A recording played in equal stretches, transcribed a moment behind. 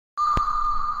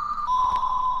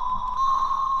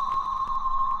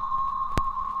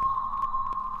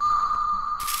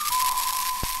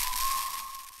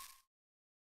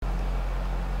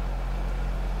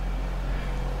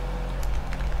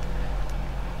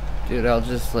Dude, I'll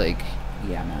just, like,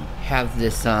 Yeah, man. have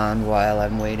this on while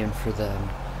I'm waiting for them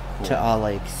Cool. to all,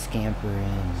 like, scamper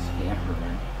in. Scamper,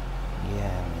 man. Yeah,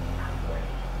 man.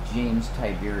 James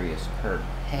Tiberius Kirk.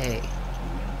 Hey.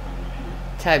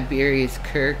 Tiberius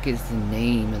Kirk is the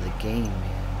name of the game,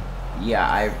 man.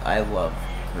 Yeah, I love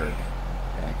Kirk.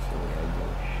 Actually, I do.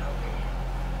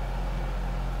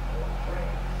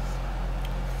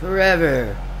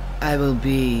 Forever, I will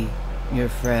be your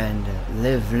friend.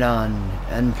 Live long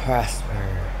and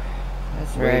prosper.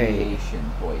 That's right.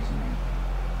 Radiation poisoning.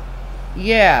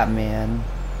 Yeah, man.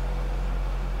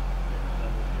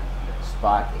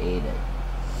 Spock ate it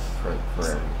for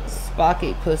everything. Spock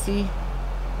ate pussy?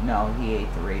 No, he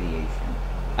ate the radiation.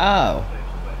 Oh.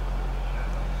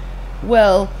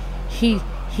 Well, he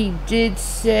did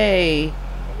say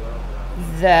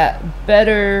that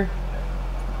better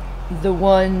the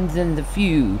one than the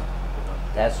few.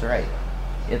 That's right.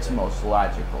 It's most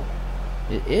logical.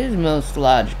 It is most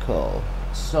logical.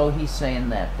 So he's saying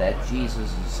that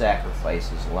Jesus'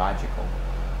 sacrifice is logical.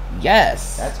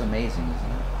 Yes. That's amazing,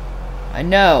 isn't it? I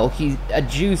know. A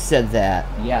Jew said that.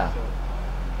 Yeah.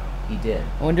 He did.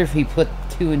 I wonder if he put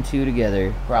 2 and 2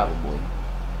 together. Probably.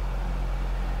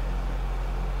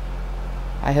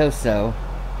 I hope so.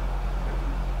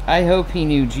 I hope he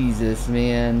knew Jesus,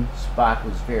 man. Spock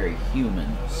was very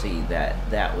human. See,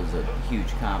 that was a huge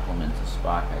compliment to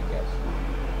Spock, I guess.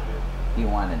 He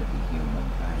wanted to be human,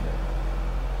 kind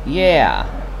of. Yeah.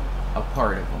 A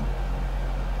part of him.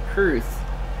 Truth.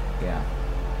 Yeah.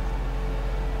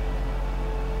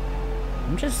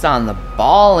 I'm just on the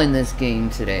ball in this game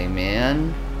today,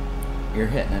 man. You're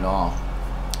hitting it all.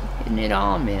 Hitting it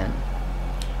all, man.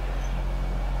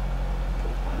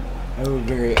 I have a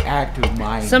very active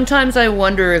mind. Sometimes I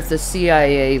wonder if the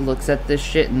CIA looks at this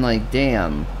shit and like,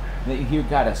 damn. You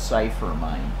got a cipher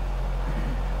mind.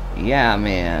 Yeah,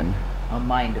 man. A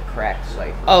mind to crack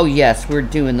cipher. Oh, yes, we're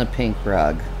doing the pink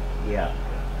rug. Yeah.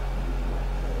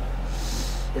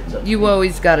 It's a You pink,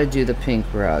 always gotta do the pink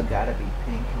rug. gotta be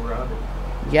pink rubber.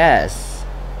 Yes.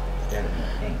 Gotta be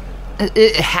pink.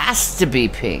 It has to be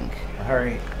pink.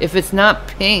 Alright. If it's not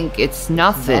pink, it's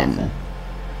nothing.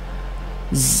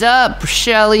 Zup,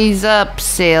 Shelly's up,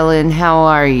 sailing. How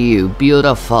are you,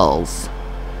 beautifuls?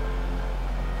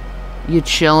 You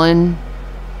chillin'?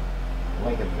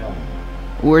 Like a villain.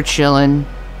 We're chillin'.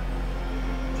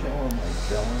 Chilling like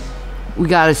villain. We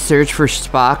gotta search for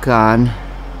Spock on.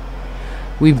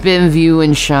 We've been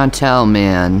viewing Chantel,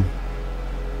 man.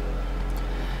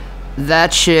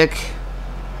 That chick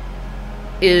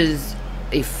is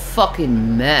a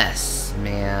fucking mess,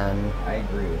 man. I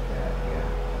agree with that,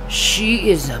 yeah. She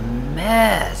is a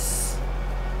mess.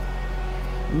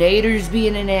 Nader's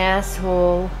being an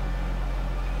asshole.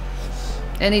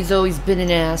 And he's always been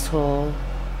an asshole.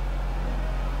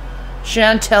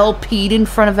 Chantel peed in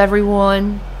front of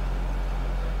everyone.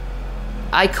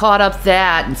 I caught up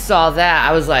that and saw that.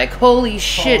 I was like, holy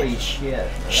shit. Holy shit.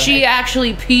 She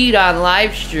actually peed on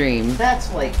live stream. That's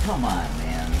like, come on,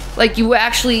 man. Like, you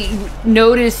actually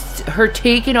noticed her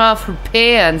taking off her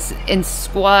pants and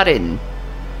squatting.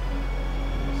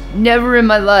 Never in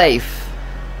my life.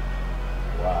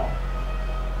 Wow.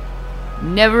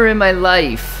 Never in my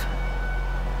life.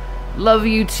 Love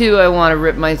you too. I want to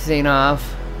rip my thing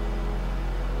off.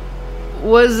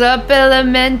 What's up,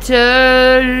 Elemental?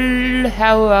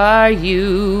 How are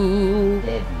you?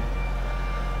 Debbie.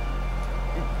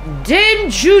 Dame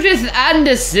Judith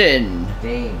Anderson.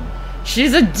 Dame.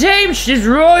 She's a dame. She's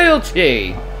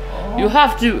royalty. Oh. You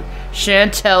have to...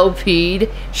 Chantel peed.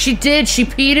 She did. She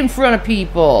peed in front of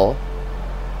people.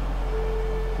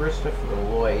 Christopher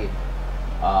Lloyd,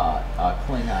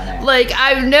 Klingon actor. Like,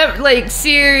 I've never... Like,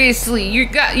 seriously. You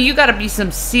gotta be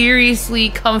some seriously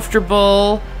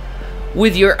comfortable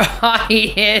with your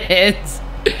audience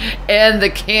and the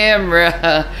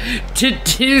camera to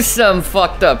do some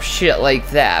fucked up shit like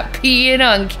that. Peeing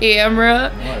on camera.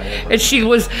 Whatever. And she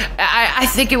was, I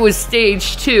think it was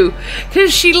staged too.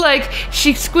 Cause she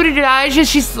squinted her eyes and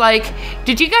she's like,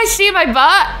 did you guys see my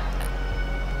butt?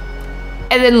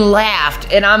 And then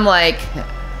laughed. And I'm like,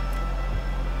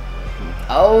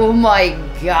 oh my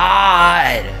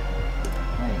God.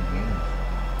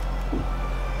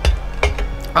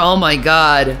 Oh my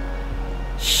God.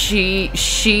 She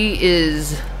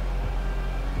is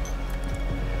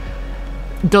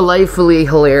delightfully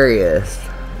hilarious.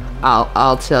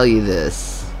 I'll tell you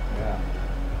this.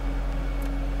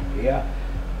 Yeah.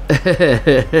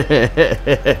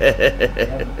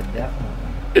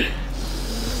 Definitely.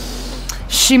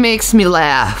 She makes me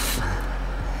laugh.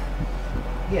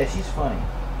 Yeah, she's funny.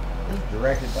 This is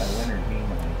directed by Leonard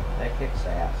Nimoy. That kicks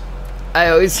ass. I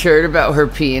always heard about her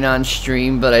peeing on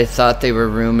stream, but I thought they were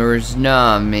rumors.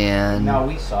 Nah, man. No,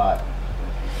 we saw it.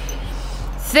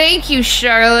 Thank you,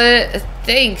 Charlotte.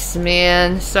 Thanks,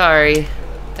 man. Sorry.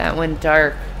 That went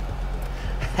dark.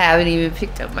 Haven't even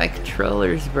picked up my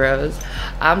controllers, bros.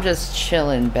 I'm just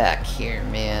chilling back here,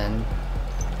 man.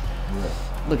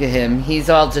 Look at him. He's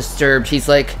all disturbed. He's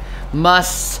like,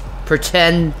 must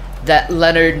pretend that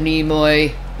Leonard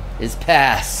Nimoy is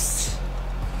past.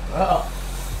 Well,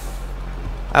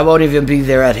 I won't even be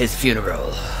there at his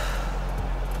funeral.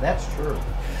 that's true.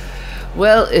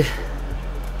 Well, if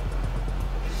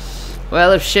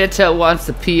Chantel wants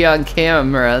to pee on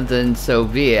camera, then so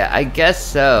be it. I guess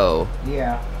so.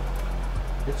 Yeah.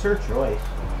 It's her choice.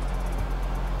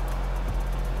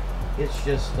 It's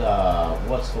just,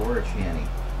 what's the word, Shanny?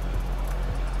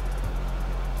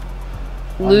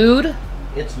 Lewd?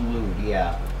 It's lewd,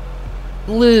 yeah.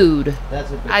 Lewd.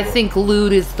 That's a good I word. think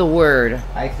lewd is the word.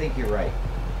 I think you're right.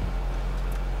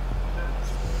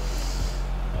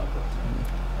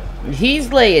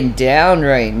 He's laying down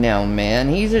right now, man.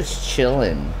 He's just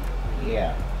chilling.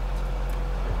 Yeah.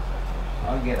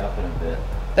 I'll get up in a bit.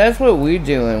 That's what we're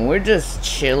doing. We're just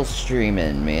chill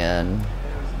streaming, man.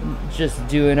 Just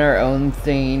doing our own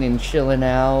thing and chilling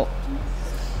out.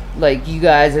 Like, you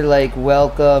guys are, like,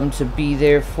 welcome to be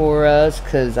there for us,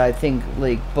 because I think,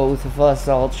 like, both of us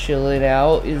all chilling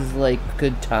out is, like,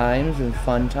 good times and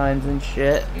fun times and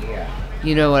shit. Yeah.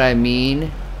 You know what I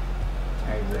mean?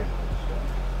 I agree.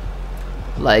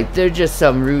 Like, they're just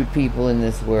some rude people in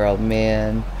this world,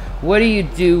 man. What do you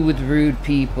do with rude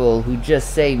people who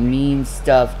just say mean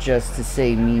stuff just to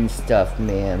say mean stuff,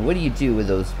 man? What do you do with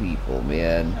those people,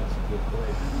 man? That's a good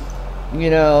point. You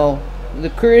know, the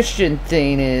Christian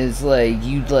thing is, like,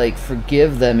 you'd, like,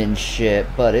 forgive them and shit,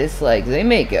 but it's like, they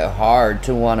make it hard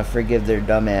to want to forgive their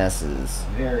dumbasses.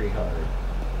 Very hard.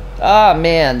 Ah,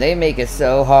 man, they make it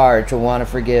so hard to want to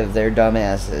forgive their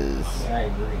dumbasses. Yeah, I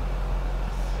agree.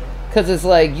 Because it's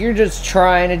like, you're just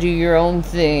trying to do your own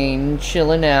thing,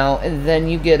 chilling out, and then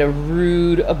you get a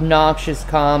rude, obnoxious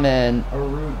comment A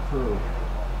rude crew.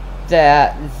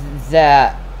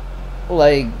 that,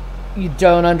 like, you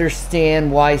don't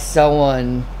understand why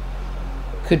someone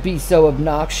could be so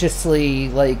obnoxiously,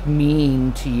 like,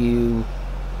 mean to you.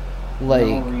 Like,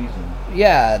 No reason.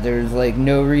 yeah, there's, like,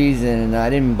 no reason, and I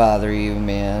didn't bother you,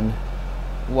 man.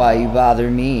 Why you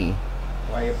bother me?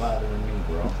 Why you bothering me,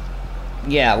 bro?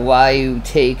 Yeah, why you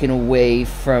taking away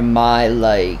from my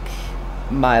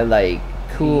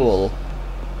cool,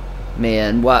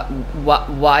 man?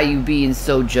 Why you being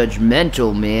so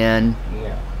judgmental, man?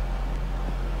 Yeah.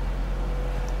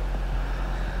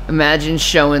 Imagine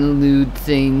showing lewd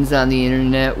things on the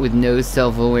internet with no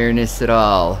self-awareness at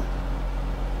all.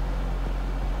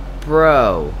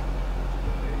 Bro.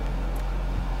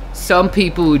 Some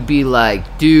people would be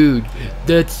like, dude,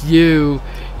 that's you.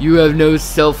 You have no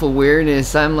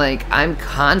self-awareness. I'm like, I'm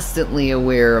constantly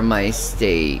aware of my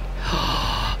state.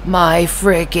 My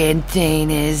freaking thing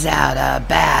is out of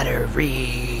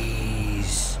batteries.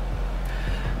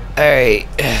 Alright.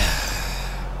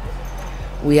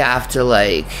 We have to,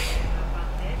 like,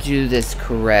 do this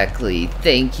correctly.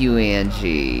 Thank you,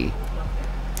 Angie.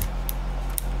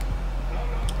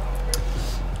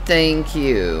 Thank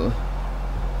you.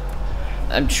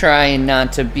 I'm trying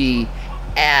not to be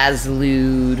as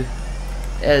lewd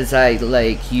as I,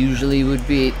 like, usually would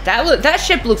be. That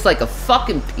ship looks like a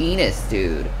fucking penis,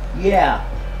 dude. Yeah.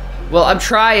 Well, I'm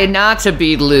trying not to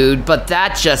be lewd, but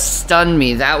that just stunned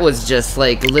me. That was just,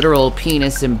 like, literal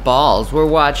penis and balls. We're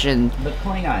watching... The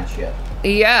Klingon ship.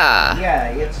 Yeah. Yeah,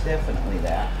 it's definitely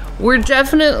that.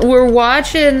 We're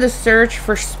watching The Search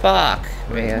for Spock,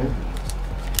 man.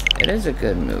 It is a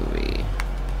good movie.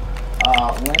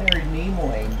 Leonard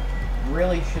Nimoy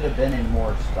really should have been in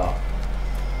more stuff.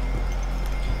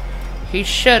 He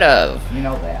should have. You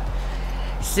know that.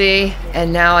 See?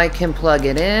 And now I can plug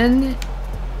it in,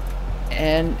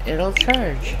 and it'll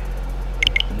charge.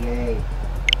 Yay.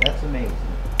 That's amazing.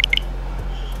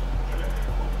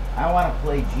 I want to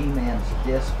play G-Man's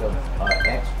disc of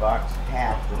Xbox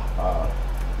hack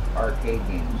arcade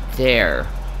games. There.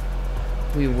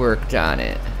 We worked on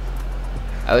it.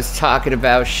 I was talking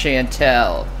about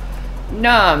Chantel.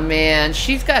 Nah, man.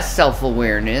 She's got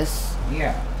self-awareness.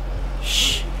 Yeah.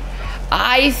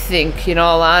 I think, in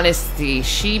all honesty,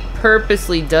 she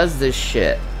purposely does this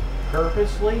shit.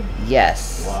 Purposely?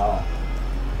 Yes. Wow.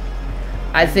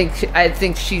 I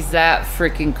think she's that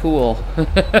freaking cool.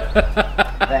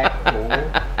 That cool?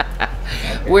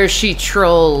 Okay. Where she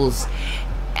trolls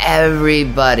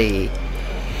everybody.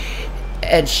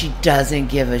 And she doesn't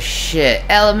give a shit.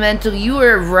 Elemental, you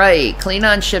were right.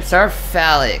 Klingon ships are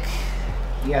phallic.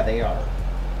 Yeah, they are.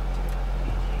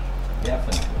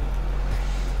 Definitely.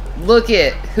 Look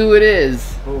at who it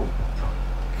is. Who?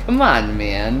 Come on,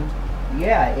 man.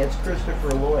 Yeah, it's Christopher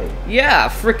Lloyd. Yeah,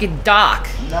 frickin' Doc.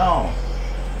 No.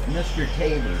 Mr.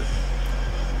 Tabor.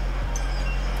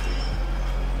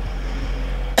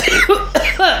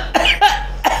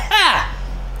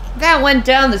 That went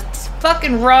down this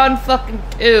fucking wrong fucking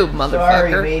tube,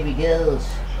 motherfucker. Sorry, baby girls.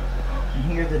 I'm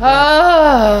here the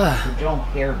don't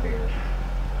care bear.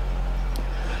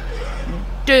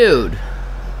 Dude.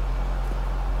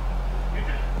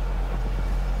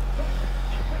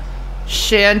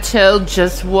 Chantel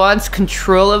just wants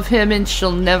control of him and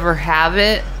she'll never have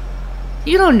it.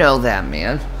 You don't know that,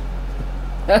 man.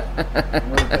 Where's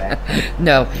that?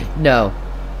 No.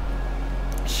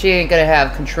 She ain't gonna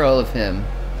have control of him.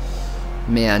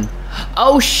 Man.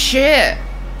 Oh shit!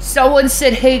 Someone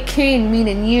said, "Hey King,"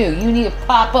 meaning you. You need to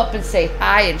pop up and say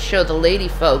hi and show the lady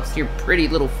folks your pretty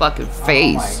little fucking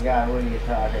face. Oh my god, what are you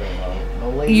talking about? The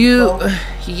lady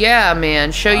folks? Yeah,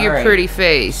 man. Show your pretty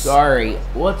face. Sorry.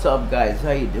 What's up, guys?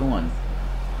 How you doing?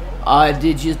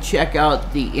 Did you check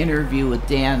out the interview with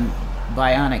Dan,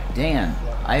 Bionic Dan?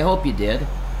 I hope you did.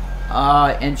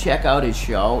 And check out his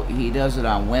show. He does it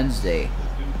on Wednesday,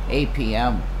 8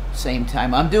 p.m. Same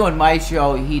time. I'm doing my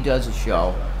show. He does a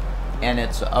show. And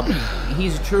it's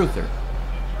he's a truther.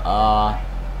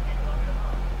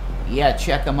 Yeah,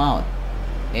 check him out.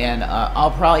 And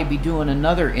I'll probably be doing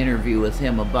another interview with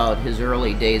him about his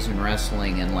early days in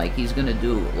wrestling, and like he's gonna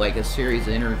do like a series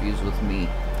of interviews with me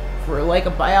for like a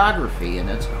biography, and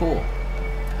it's cool.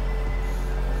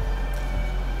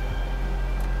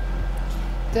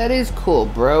 That is cool,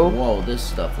 bro. Whoa, this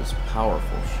stuff is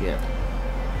powerful shit.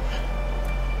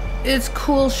 It's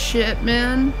cool shit,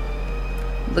 man.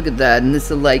 Look at that, and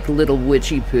this is like little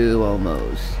witchy poo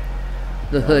almost.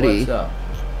 The hoodie. What's up?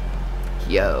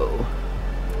 Yo.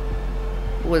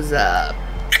 What's up?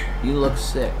 You look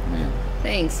sick, man.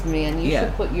 Thanks, man. You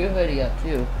should put your hoodie up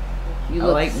too. I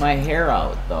like my hair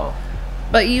out though.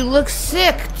 But you look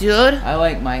sick, dude. I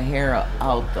like my hair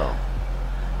out though.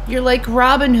 You're like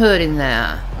Robin Hood in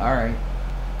that. Alright.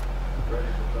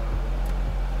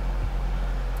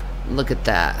 Look at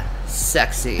that.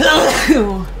 Sexy.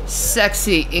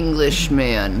 Sexy English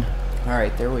man.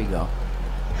 Alright, there we go.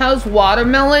 How's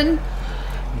Watermelon?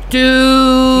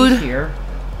 Dude. She's here.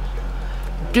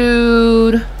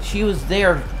 Dude. She was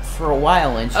there for a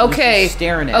while and she was just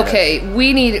staring at us. Okay,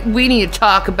 we need to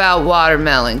talk about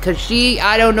Watermelon, because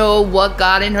I don't know what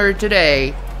got in her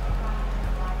today.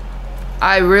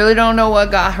 I really don't know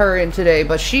what got her in today,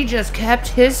 but she just kept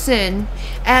hissing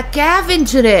at Gavin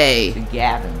today. To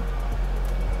Gavin.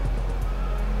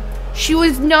 She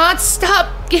was not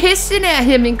stop hissing at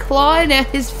him and clawing at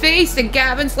his face, and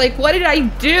Gavin's like, what did I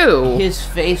do? His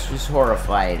face was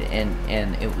horrified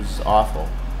and it was awful.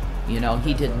 You know,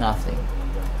 he did nothing.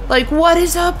 Like, what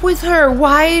is up with her?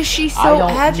 Why is she so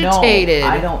agitated?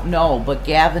 I don't know, but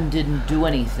Gavin didn't do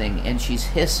anything and she's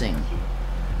hissing.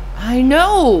 I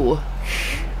know.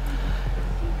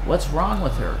 What's wrong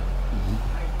with her?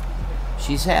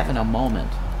 She's having a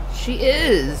moment. She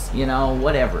is. You know,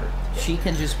 whatever. She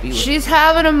can just be... She's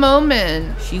having a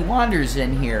moment. She wanders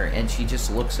in here and she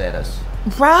just looks at us.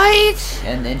 Right?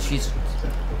 And then she's...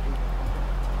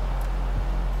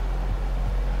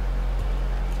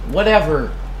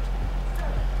 Whatever.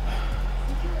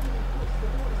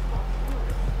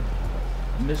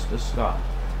 Mr. Scott.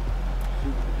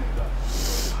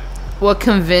 What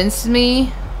convinced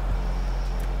me?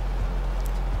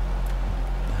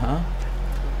 Huh?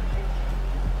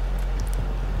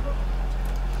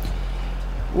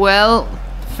 Well,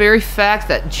 the very fact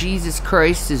that Jesus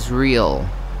Christ is real.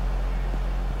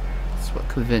 That's what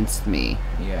convinced me.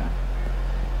 Yeah.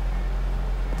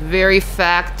 The very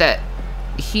fact that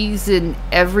he's in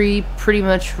every pretty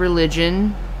much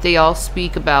religion. They all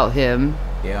speak about him.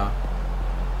 Yeah.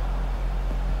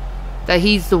 That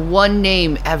he's the one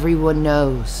name everyone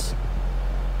knows.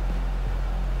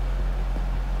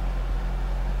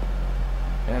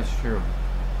 That's true.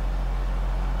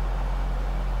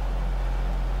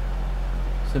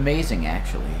 It's amazing,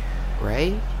 actually.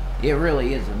 Right? It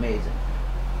really is amazing.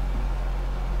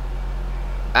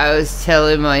 I was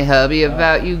telling my hubby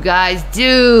about you guys.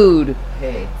 Dude!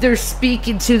 Hey. They're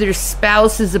speaking to their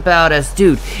spouses about us.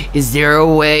 Dude, is there a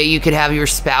way you could have your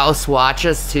spouse watch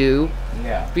us too?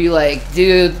 Yeah. Be like,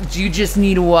 dude, you just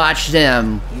need to watch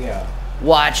them. Yeah.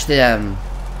 Watch them.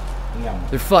 Yeah.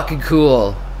 They're fucking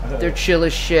cool. They're chill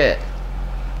as shit.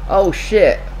 Oh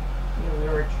shit. Yeah, we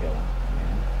were chilling,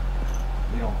 man.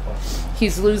 We don't fucking...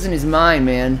 He's losing his mind,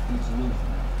 man. He's losing.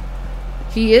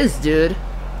 He is, dude.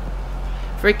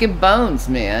 Freaking Bones,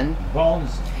 man.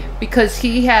 Bones. Because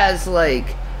he has,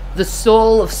 like, the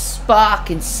soul of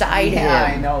Spock inside him. Yeah,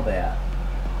 I know that.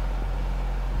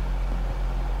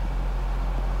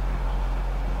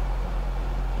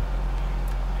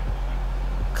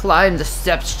 Climb the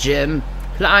steps, Jim.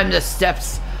 Climb the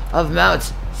steps of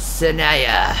Mount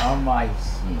Sinaya. Oh, my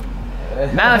scene.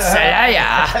 Mount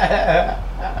Sinaya.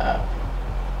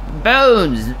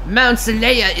 Bones, Mount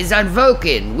Sinaya is on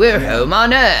Vulcan. We're home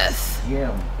on Earth.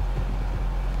 Jim.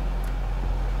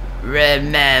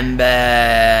 Remember.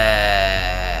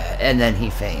 And then he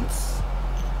faints.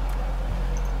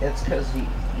 It's because he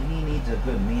needs a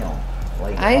good meal.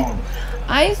 Like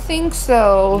I think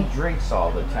so. He drinks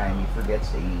all the time. He forgets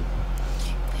to eat.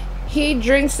 He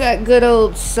drinks that good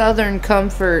old Southern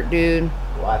Comfort, dude.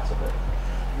 Lots of it.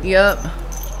 Yup.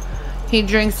 He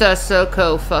drinks that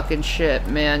SoCo fucking shit,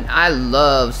 man. I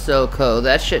love SoCo.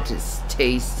 That shit is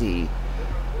tasty.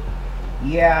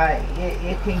 Yeah,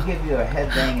 it can give you a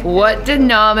headbang. What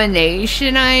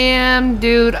denomination I am?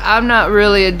 Dude, I'm not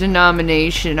really a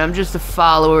denomination. I'm just a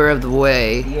follower of the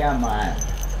way. Yeah, man.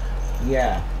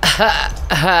 Yeah.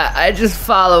 I just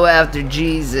follow after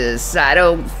Jesus. I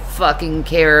don't fucking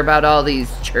care about all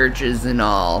these churches and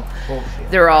all.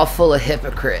 Bullshit. They're all full of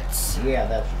hypocrites. Yeah,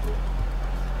 that's true.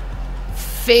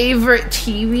 Favorite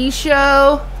TV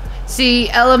show? See,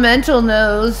 Elemental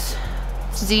knows.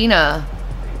 Xena.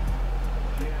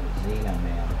 Xena,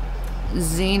 man.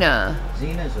 Xena.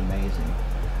 Xena's amazing.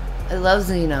 I love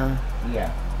Xena.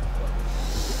 Yeah.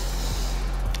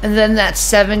 And then that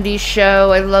 70s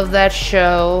show. I love that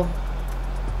show.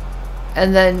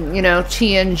 And then, you know,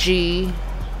 TNG.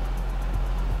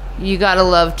 You gotta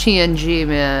love TNG,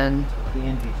 man.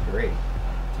 TNG's great.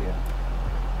 Yeah.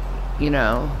 You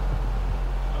know.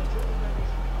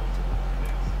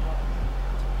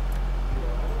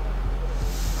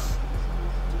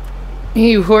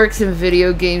 He works in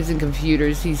video games and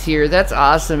computers. He's here. That's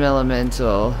awesome,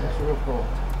 Elemental. That's real cool.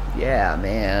 Yeah,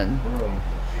 man. Bro.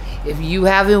 If you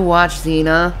haven't watched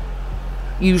Xena,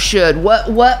 you should. What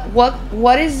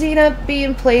is Xena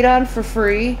being played on for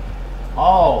free?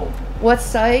 Oh. What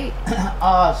site?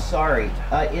 Sorry.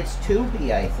 It's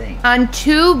Tubi, I think. On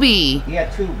Tubi. Yeah,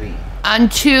 Tubi. On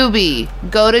Tubi.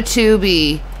 Go to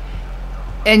Tubi.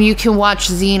 And you can watch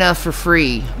Xena for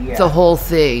free. Yeah. The whole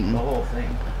thing. The whole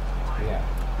thing. Yeah.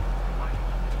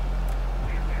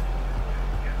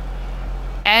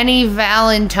 Any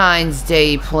Valentine's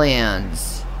Day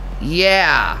plans?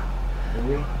 Yeah.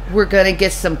 Really? We're gonna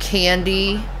get some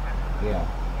candy. Yeah.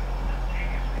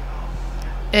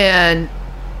 And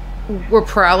we're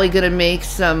probably gonna make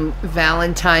some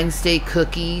Valentine's Day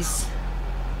cookies.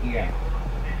 Yeah.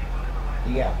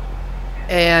 Yeah.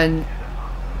 And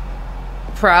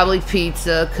probably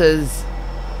pizza, because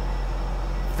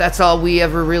that's all we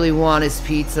ever really want is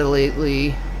pizza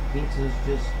lately. Pizza's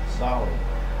just solid.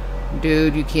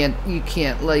 Dude, you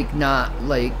can't like not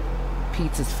like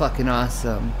pizza's fucking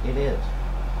awesome. It is.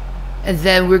 And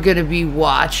then we're gonna be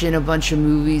watching a bunch of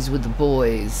movies with the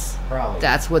boys. Probably.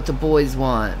 That's what the boys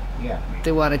want. Yeah.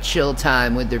 They want a chill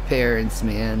time with their parents,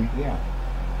 man. Yeah.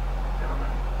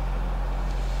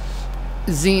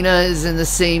 Xena is in the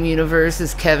same universe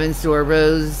as Kevin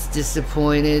Sorbo's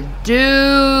Disappointed.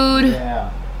 Dude!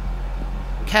 Yeah.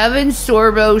 Kevin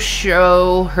Sorbo's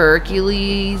show,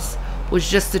 Hercules, was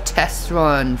just a test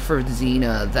run for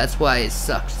Xena. That's why it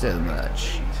sucked so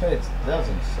much. It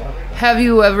doesn't suck. Have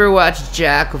you ever watched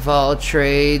Jack of All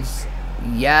Trades?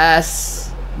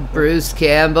 Yes. Bruce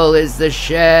Campbell is the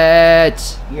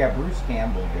shit. Yeah, Bruce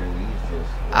Campbell, dude. He's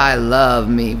just... I love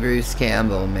me Bruce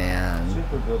Campbell, man.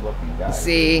 super good looking guy.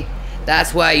 See,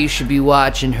 that's why you should be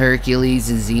watching Hercules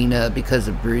and Xena, because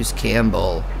of Bruce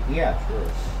Campbell. Yeah, true.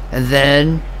 And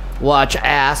then watch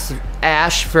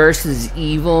Ash versus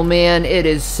Evil, man. It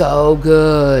is so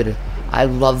good. I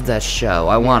love that show.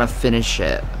 I want to finish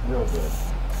it. Real good.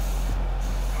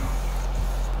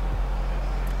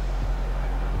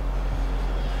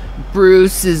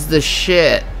 Bruce is the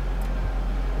shit.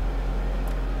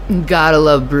 Gotta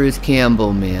love Bruce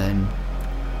Campbell, man.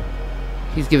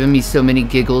 He's given me so many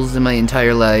giggles in my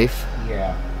entire life.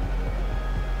 Yeah.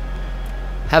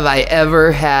 Have I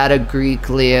ever had a Greek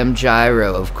lamb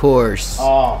gyro? Of course.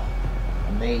 Oh,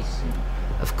 amazing.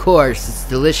 Of course, it's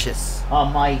delicious.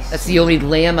 Amazing. That's the only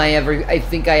lamb I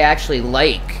think I actually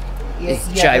like. Is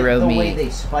gyro the meat. The way they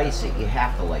spice it, you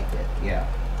have to like it. Yeah.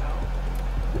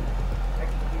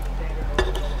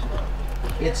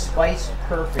 It's spiced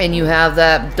perfectly. And you have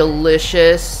that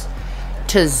delicious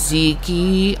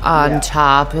tzatziki on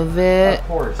top of it. Of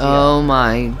course, yeah. Oh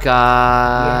my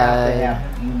god.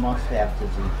 You must have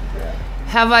tzatziki, yeah.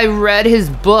 Have I read his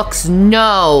books?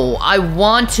 No. I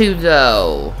want to,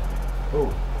 though. Who?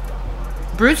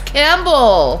 Bruce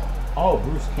Campbell. Oh,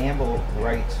 Bruce Campbell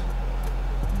writes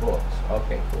books.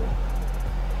 Okay, cool.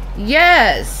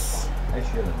 Yes. I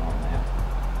should have known that.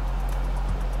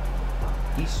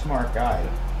 He's a smart guy.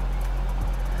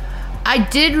 I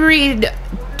did read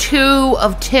 2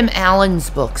 of Tim Allen's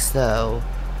books, though.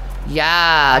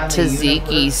 Yeah,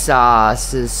 tzatziki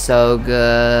sauce is so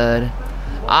good.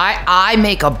 I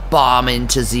make a bomb in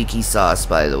tzatziki sauce,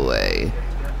 by the way.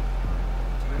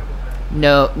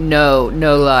 No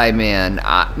lie, man.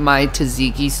 My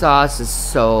tzatziki sauce is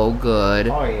so good.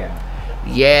 Oh, yeah.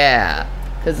 Yeah.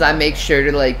 Because I make sure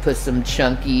to, like, put some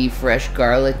chunky, fresh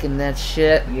garlic in that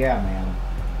shit. Yeah, man.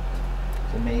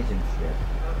 It's amazing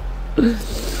shit.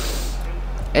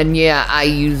 And yeah, I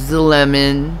use the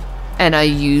lemon, and I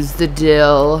use the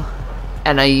dill,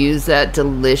 and I use that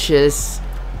delicious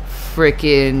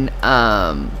frickin'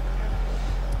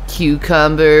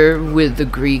 cucumber with the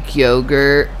Greek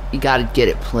yogurt. You gotta get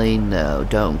it plain, though.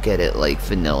 Don't get it like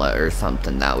vanilla or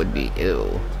something. That would be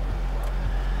ew.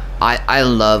 I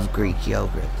love Greek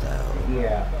yogurt, though.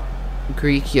 Yeah.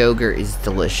 Greek yogurt is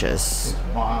delicious. It's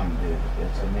bomb, dude.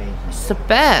 It's amazing. It's the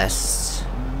best.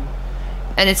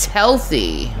 And it's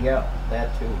healthy. Yep,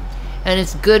 that too. And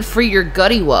it's good for your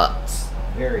gutty wuts.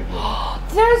 Very good.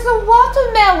 There's the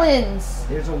watermelons.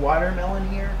 There's a watermelon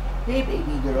here. Hey,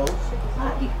 baby girls.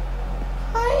 Hi.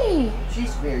 Hi.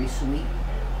 She's very sweet.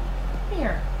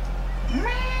 Here.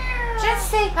 Just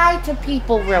say hi to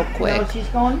people real quick. No, she's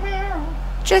going meow.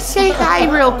 Just say hi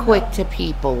real quick to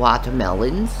people,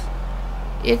 watermelons.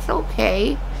 It's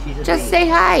okay. She's a Just baby. say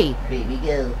hi. Baby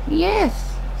girl. Yes.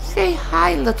 Say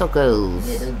hi, little girls.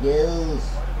 Little girls.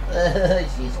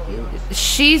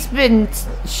 She's cute.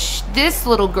 This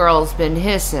little girl's been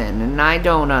hissing, and I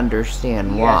don't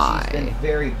understand why. She's been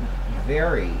very,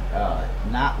 very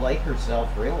not like herself,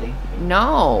 really.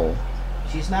 No.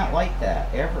 She's not like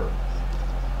that, ever.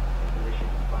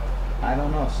 I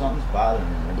don't know, something's bothering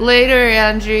her. Later,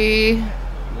 Angie.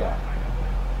 Yeah.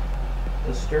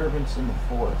 Disturbance in the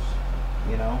force,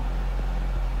 you know?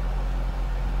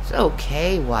 It's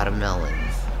okay,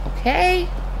 watermelons. Okay?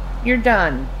 You're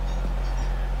done.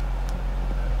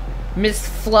 Miss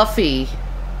Fluffy.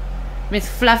 Miss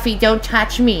Fluffy, don't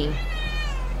touch me.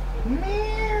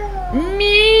 Meow.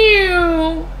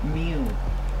 Mew. Mew.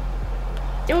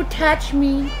 Don't touch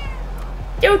me.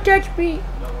 Don't touch me.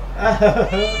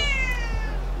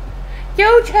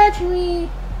 Don't touch me.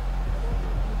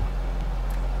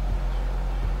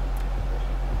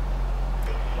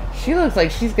 She looks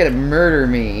like she's gonna murder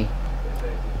me.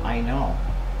 I know.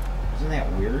 Isn't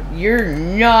that weird? You're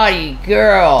naughty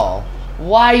girl.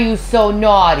 Why you so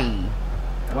naughty?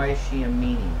 Why is she a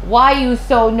meanie? Why you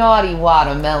so naughty,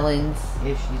 watermelons?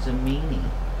 If she's a meanie.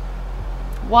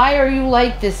 Why are you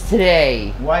like this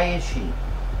today? Why is she?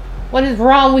 What is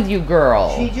wrong with you,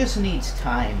 girl? She just needs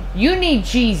time. You need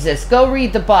Jesus. Go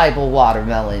read the Bible,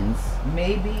 watermelons.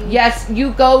 Maybe. Yes,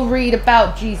 you go read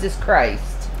about Jesus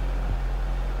Christ.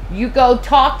 You go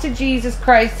talk to Jesus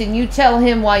Christ and you tell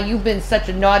him why you've been such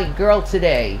a naughty girl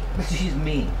today. She's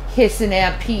mean. Hissing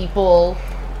at people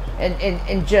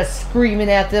and just screaming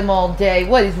at them all day.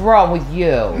 What is wrong with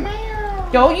you? Meow.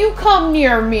 Don't you come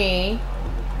near me.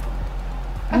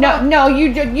 No,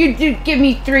 you give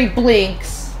me 3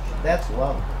 blinks. That's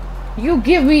love. You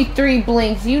give me 3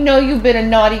 blinks. You know you've been a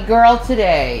naughty girl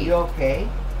today. You okay?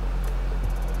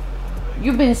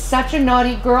 You've been such a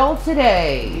naughty girl Do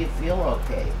today. you feel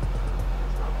okay?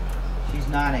 She's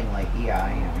nodding like, yeah,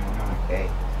 I am. I'm okay.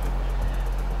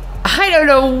 I don't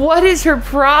know what is her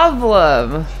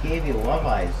problem. She gave you love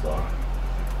eyes, though.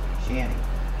 Shanny.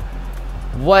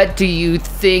 What do you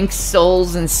think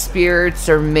souls and spirits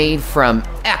are made from?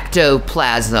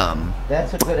 Ectoplasm.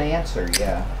 That's a good answer,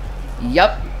 yeah.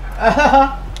 Yup.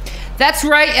 That's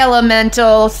right,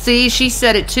 Elemental. See, she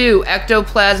said it too.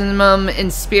 Ectoplasm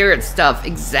and spirit stuff.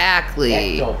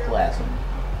 Exactly. Ectoplasm.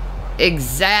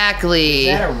 Exactly.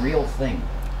 Is that a real thing?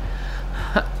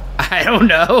 I don't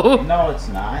know. No, it's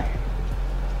not.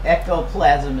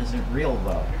 Ectoplasm isn't real,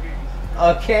 though.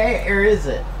 Okay, or is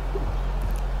it?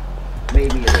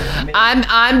 Maybe it is. Maybe. I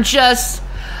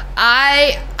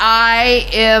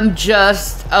am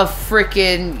just a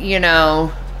freaking, you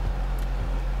know,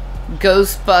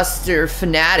 Ghostbuster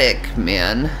fanatic,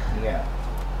 man. Yeah.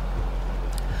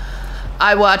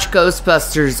 I watch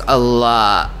Ghostbusters a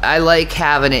lot. I like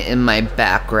having it in my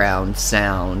background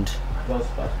sound.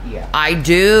 Ghostbusters, yeah. I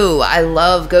do. I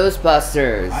love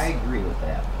Ghostbusters. I agree with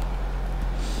that.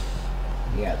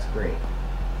 Yeah, it's great.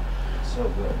 It's so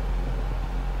good.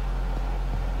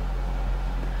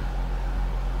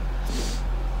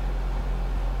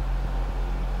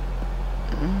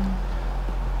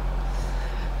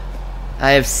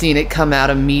 I have seen it come out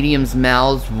of mediums'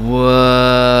 mouths. Whoa.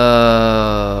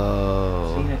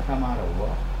 Seen it come out of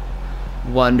what?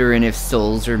 Wondering if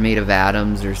souls are made of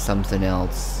atoms or something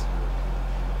else.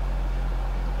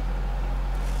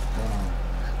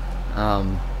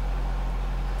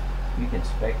 You can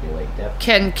speculate,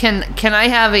 definitely. Can I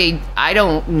have a I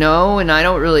don't know and I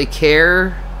don't really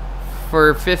care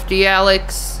for 50,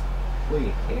 Alex? Well,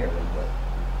 you care, but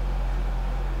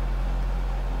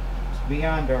it's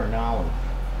beyond our knowledge,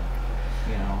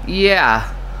 you know?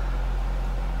 Yeah.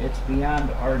 It's beyond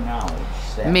our knowledge.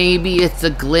 Sadly. Maybe it's a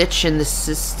glitch in the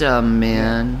system,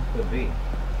 man. Yeah, could be.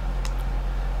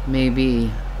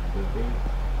 Maybe. Could be.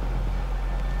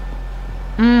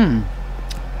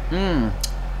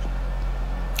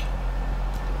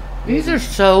 These are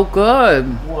so good.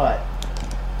 What?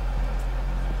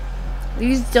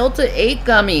 These Delta 8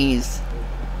 gummies.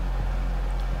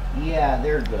 Yeah,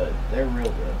 they're good. They're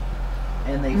real good.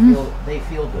 And they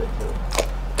feel good too.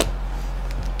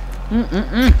 My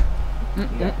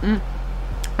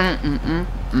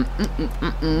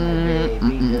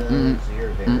baby does. You're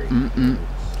very cute.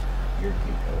 You're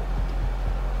cute.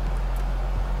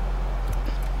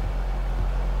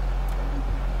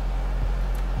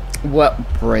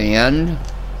 What brand?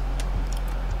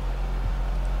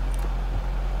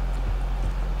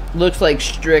 Looks like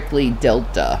Strictly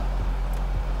Delta.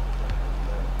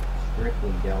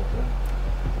 Strictly Delta?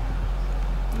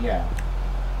 Yeah.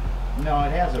 No,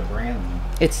 it has a brand.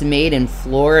 It's made in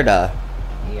Florida.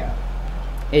 Yeah.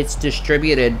 It's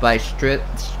distributed by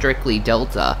Strictly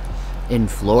Delta in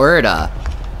Florida.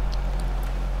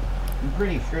 I'm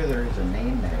pretty sure there is a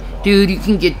name there, though. Dude, you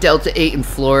can get Delta 8 in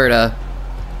Florida.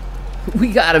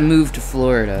 We gotta move to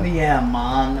Florida. Yeah,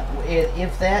 man.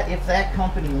 If that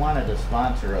company wanted to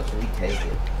sponsor us, we'd take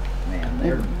it.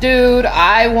 Man, dude,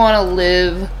 I want to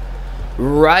live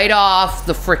right off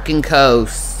the frickin'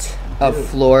 coast of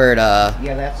Florida.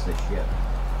 Yeah, that's the shit.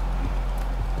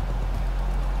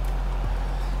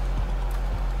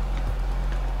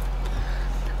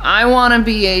 I want to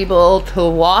be able to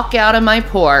walk out of my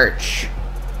porch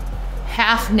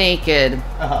half naked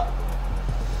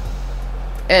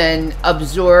and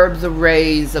absorb the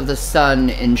rays of the sun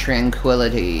in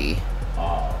tranquility.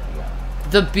 Oh, yeah.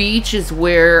 The beach is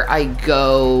where I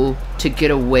go to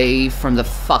get away from the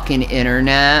fucking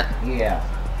internet. Yeah.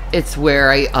 It's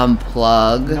where I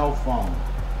unplug. No phone.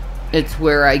 It's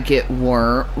where I get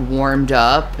warmed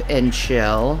up and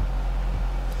chill.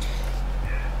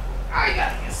 I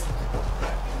got this.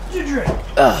 You drink.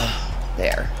 Ugh.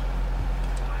 There.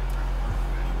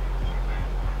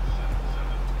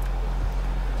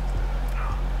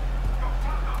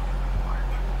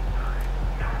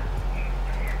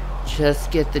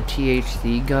 Just get the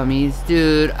THC gummies.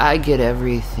 Dude, I get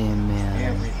everything, man.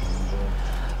 Everything, dude.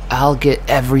 I'll get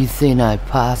everything I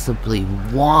possibly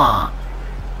want.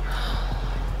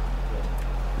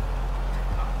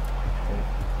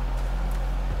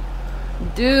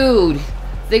 Dude,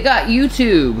 they got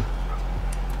YouTube.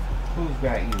 Who's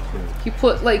got YouTube? He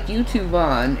put like YouTube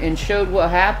on and showed what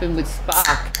happened with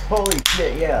Spock. Holy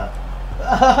shit, yeah.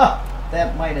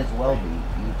 That might as well be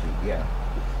YouTube, yeah.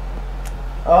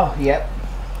 Oh, yep.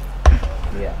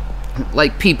 Yeah.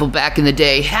 Like people back in the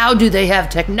day, how do they have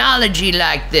technology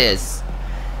like this?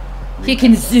 You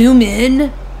can zoom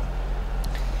in.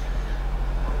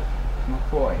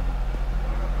 McCoy.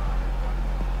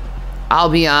 I'll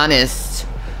be honest,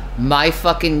 my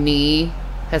fucking knee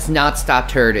has not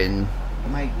stopped hurting.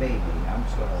 My baby, I'm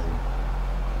sorry.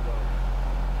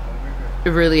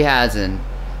 It really hasn't.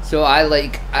 So I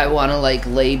want to like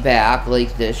lay back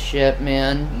like this shit,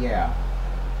 man. Yeah.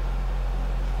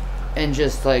 And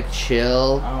just like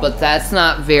chill. Oh, but wow. that's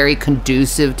not very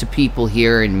conducive to people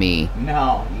hearing me.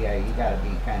 No, yeah, you gotta be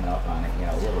kind of up on it,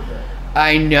 yeah, a little bit.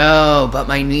 I know, but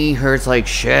my knee hurts like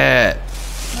shit.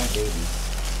 My baby.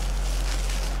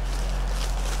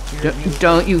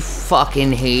 Don't you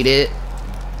fucking hate it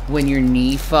when your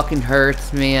knee fucking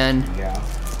hurts, man? Yeah.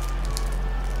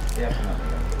 Definitely.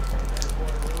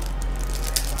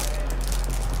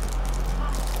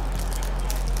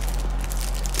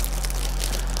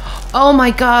 Oh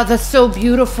my god, that's so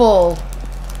beautiful.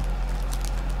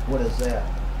 What is that?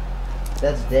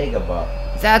 That's Dagobah.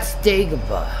 That's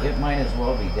Dagobah. It might as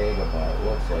well be Dagobah. It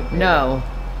looks like Dagobah. No.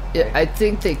 I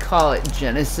think they call it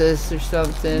Genesis or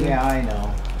something. Yeah, I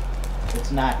know.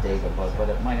 It's not Dagobah, but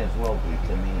it might as well be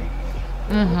to me.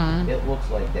 It looks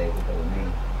like Dagobah to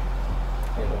me.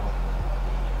 You know.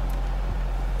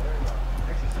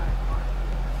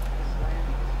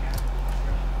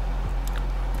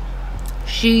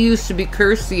 She used to be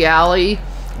Kirstie Alley,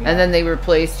 and then they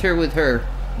replaced her with her.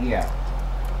 Yeah,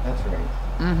 that's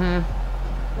right.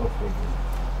 Go figure.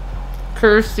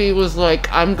 Kirsty was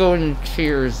like, I'm going to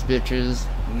Cheers, bitches.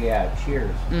 Yeah,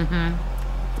 Cheers. Mm-hmm.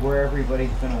 Where everybody's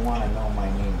gonna want to know my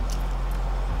name.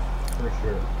 For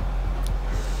sure.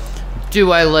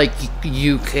 Do I like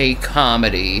UK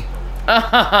comedy?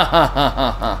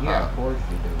 Yeah, of course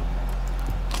you do.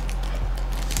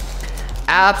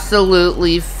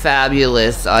 Absolutely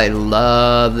fabulous. I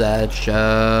love that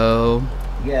show.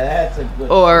 Yeah, that's a good.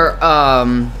 Or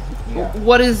Yeah.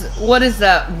 what is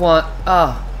that one?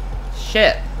 Oh,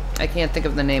 shit! I can't think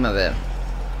of the name of it.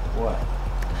 What?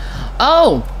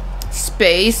 Oh,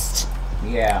 Spaced.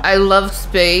 Yeah. I love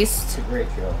Spaced. It's a great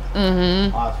show.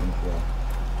 Mm-hmm. Awesome show.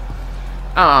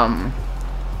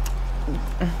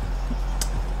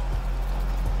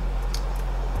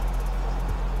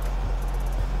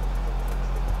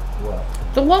 What?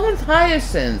 The one with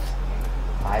Hyacinth.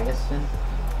 Hyacinth?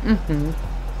 Mm-hmm.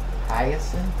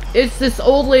 Hyacinth? It's this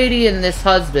old lady and this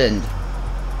husband.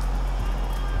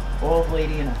 Old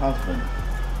lady and a husband.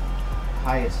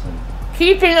 Hyacinth.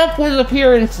 Keeping Up with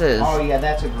Appearances. Oh yeah,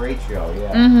 that's a great show.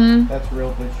 Yeah. Mm-hmm. That's a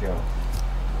real good show.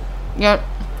 Yep.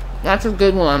 That's a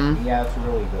good one. Yeah, it's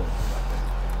really good.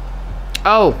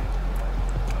 Oh.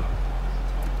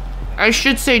 I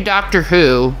should say Doctor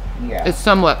Who. Yeah. It's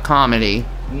somewhat comedy.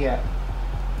 Yeah.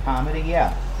 Comedy,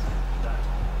 yeah.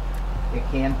 It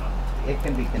can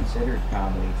be considered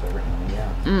comedy, certainly,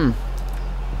 yeah. Mm.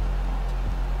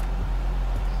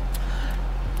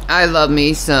 I love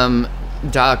me some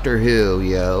Doctor Who,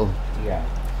 yo. Yeah.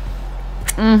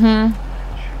 Mm-hmm.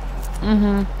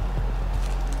 Mm-hmm.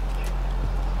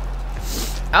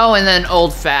 Oh, and then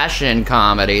old-fashioned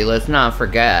comedy, let's not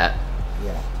forget.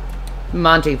 Yeah.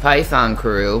 Monty Python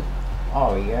crew.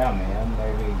 Oh yeah, man.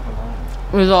 Maybe come on.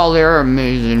 With all their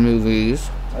amazing movies.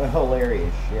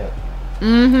 Hilarious shit.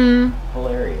 Mm-hmm.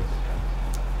 Hilarious.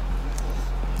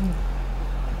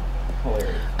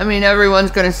 Hilarious. I mean,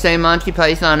 everyone's gonna say Monty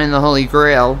Python and the Holy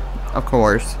Grail, of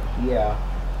course. Yeah.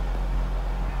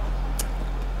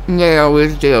 They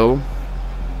always do.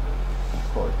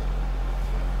 Of course.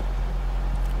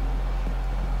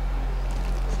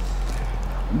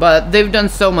 But they've done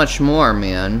so much more,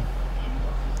 man.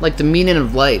 Like The Meaning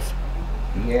of Life.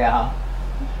 Yeah.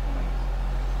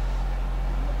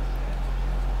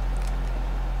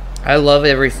 I love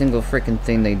every single freaking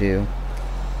thing they do.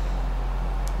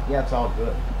 Yeah, it's all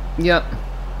good. Yep.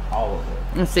 All of it.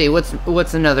 Let's see,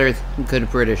 what's another good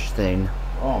British thing?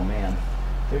 Oh man.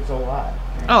 There's a lot.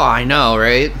 Man. Oh, I know,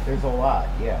 right? There's a lot,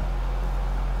 yeah.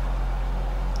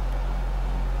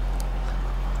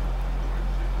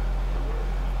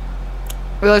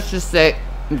 Let's just say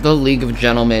The League of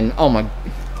Gentlemen. Oh my.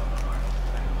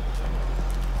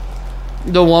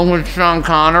 The one with Sean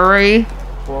Connery?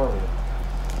 Horrible.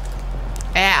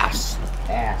 Ass.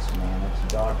 Ass, man.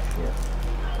 It's dog shit.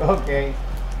 Okay.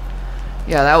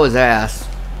 Yeah, that was ass.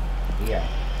 Yeah.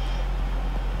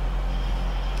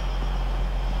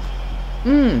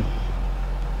 Mmm.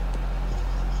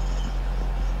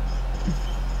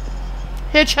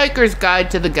 Hitchhiker's Guide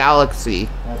to the Galaxy.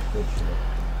 That's good shit.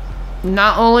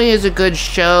 Not only is it a good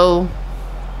show,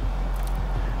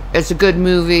 it's a good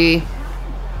movie,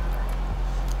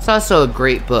 it's also a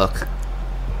great book.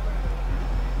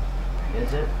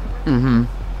 Is it? Mm-hmm.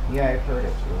 Yeah, I've heard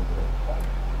it's real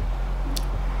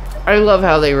good. I love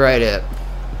how they write it.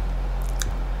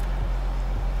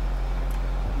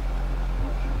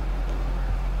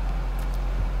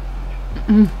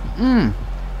 Mm-hmm.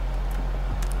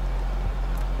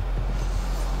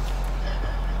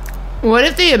 What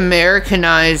if they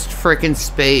Americanized frickin'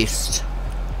 Spaced?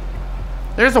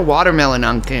 There's a watermelon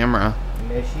on camera.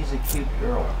 Yeah, she's a cute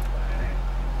girl.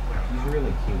 She's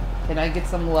really cute. Can I get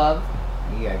some love?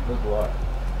 Yeah, good luck.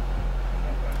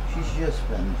 She's just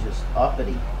been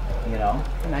uppity, you know?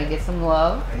 Can I get some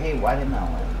love? Hey,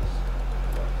 watermelons.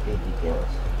 Ridiculous.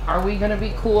 Are we gonna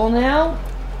be cool now?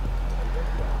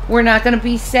 We're not gonna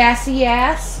be sassy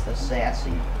ass? The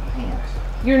sassy pants.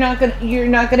 You're not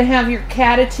gonna have your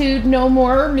catitude no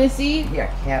more, Missy?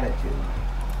 Yeah, catitude.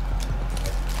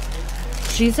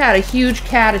 She's had a huge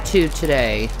catitude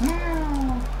today.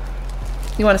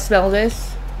 You wanna smell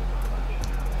this?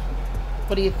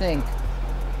 What do you think?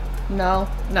 No?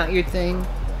 Not your thing?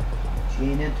 She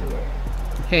ain't into it.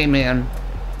 Hey man.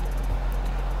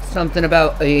 Something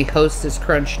about a Hostess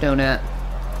Crunch donut.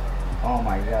 Oh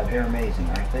my god, they're amazing,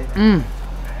 aren't they? Mmm.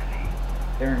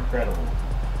 They're incredible.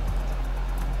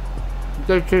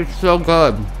 They taste so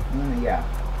good. Yeah.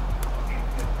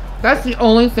 That's the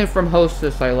only thing from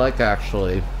Hostess I like,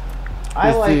 actually.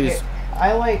 I like these. it.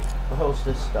 I like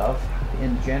Hostess stuff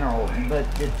in general, but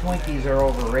the Twinkies are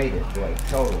overrated, like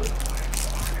totally.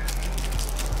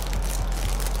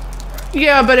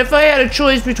 Yeah, but if I had a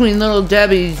choice between Little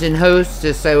Debbie's and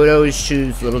Hostess, I would always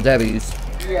choose Little Debbie's.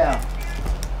 Yeah.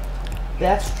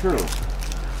 That's true.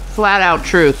 Flat out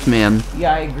truth, man.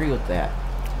 Yeah, I agree with that.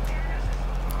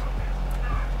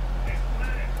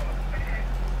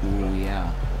 Oh,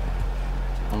 yeah.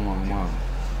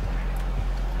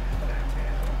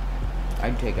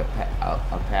 I'd take a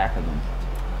pack of them.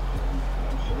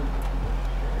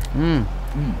 Mmm.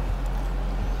 Mm.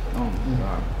 Oh, my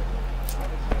God.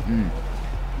 Mm.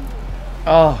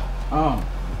 Oh. Oh.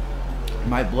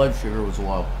 My blood sugar was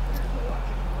low.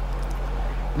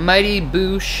 Mighty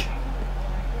Boosh.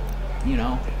 You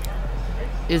know?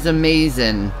 Is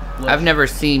amazing. I've never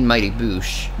seen Mighty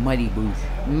Boosh. Mighty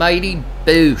Boosh. Mighty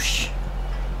Boosh.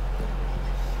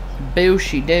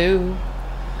 Booshy doo.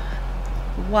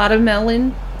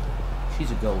 Watermelon.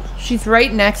 She's a ghost. She's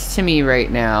right next to me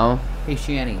right now. Hey,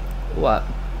 Shanny. What?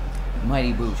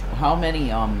 Mighty Boosh. How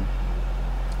many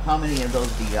of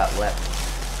those do you got left?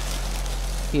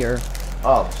 Here.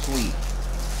 Oh, sweet.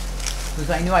 Because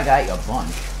I knew I got you a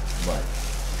bunch, but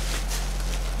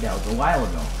that was a while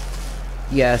ago.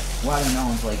 Yes.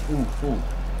 Watermelon's like, ooh, ooh.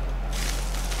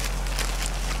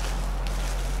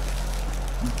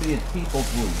 You see, it's people's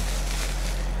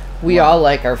food. We all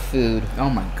like our food. Oh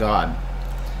my God.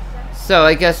 So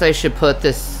I guess I should put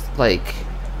this, like,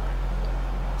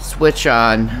 switch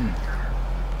on.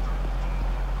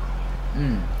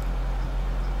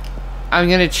 I'm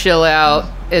gonna chill out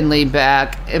and lay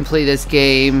back and play this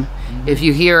game. If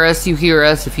you hear us, you hear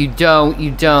us. If you don't,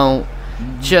 you don't.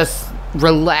 Just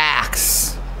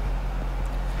relax.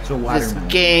 So This watermelon.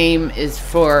 game is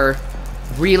for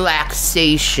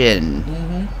relaxation.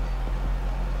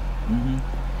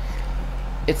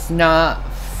 It's not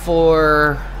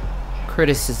for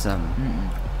criticism.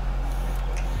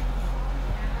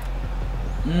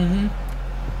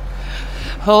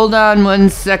 Hold on 1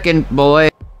 second, boy.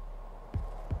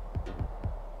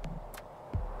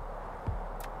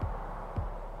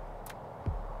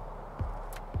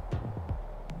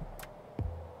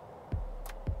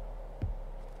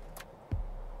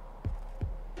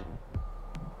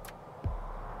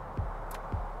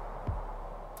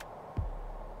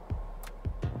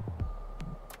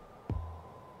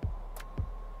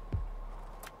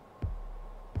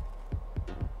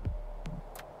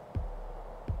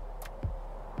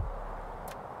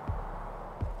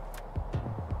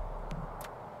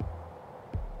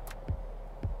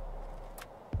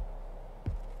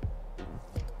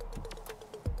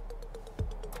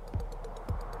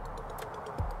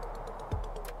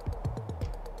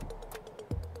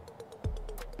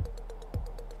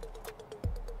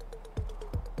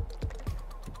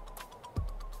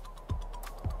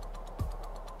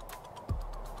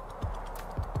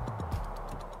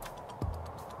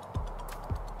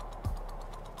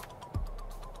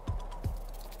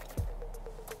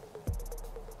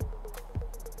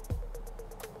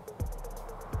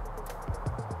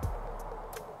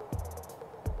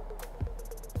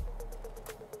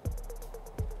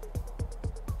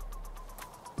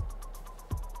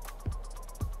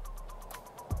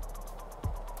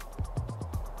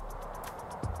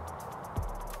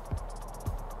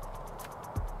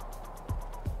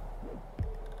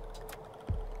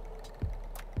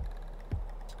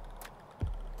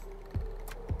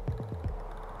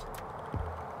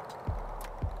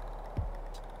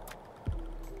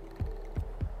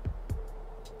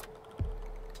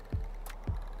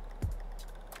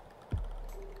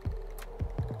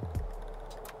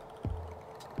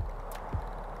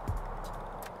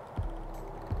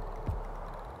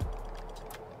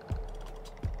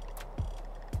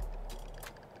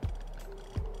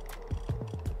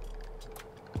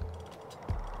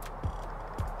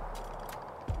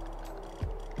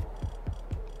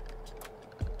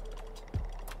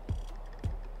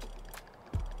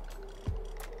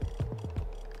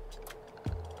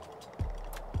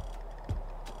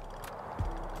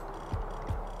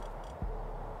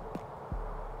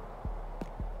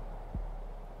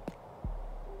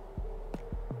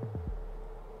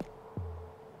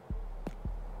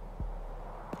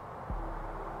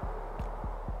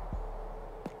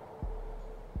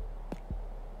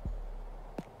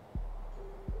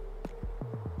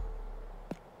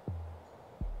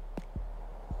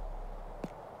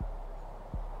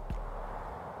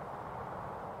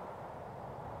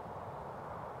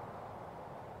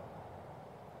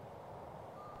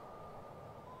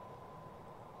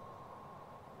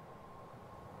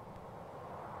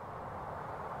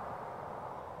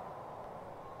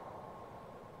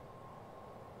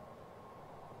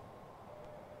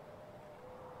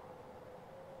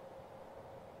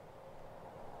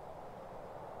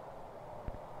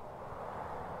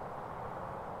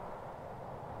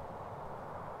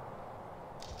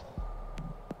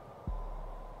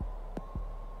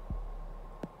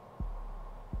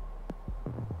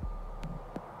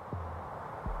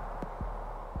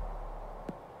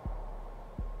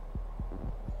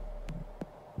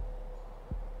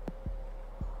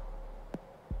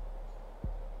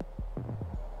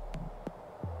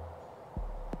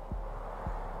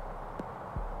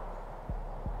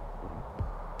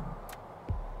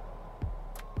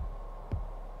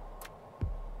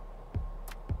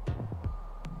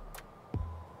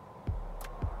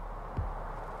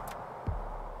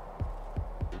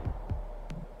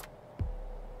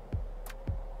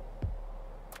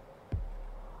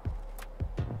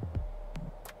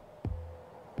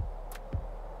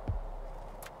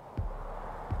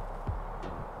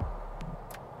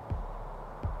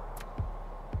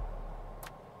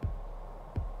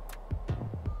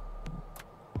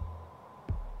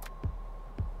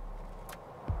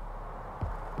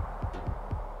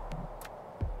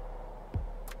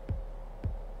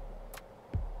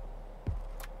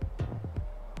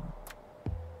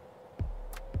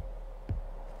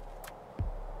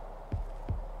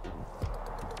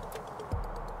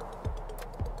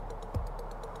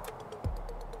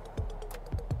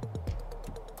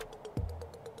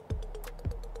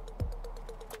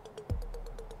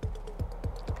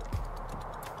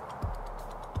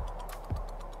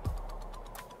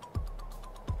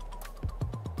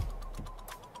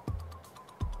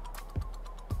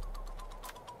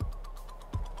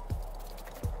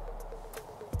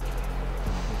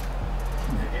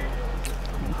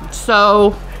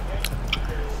 So,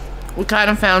 we kind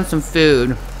of found some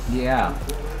food. Yeah.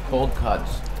 Cold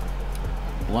cuts.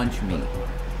 Lunch meat.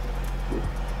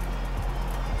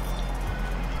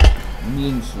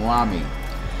 Mean salami.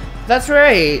 That's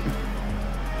right.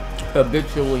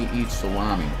 Habitually eat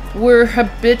salami. We're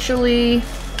habitually...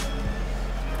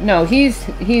 No, he's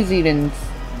eating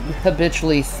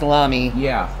habitually salami.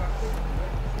 Yeah.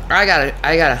 I got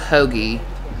a hoagie.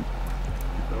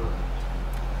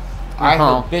 I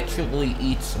habitually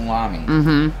eat salami.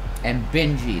 Mm-hmm. And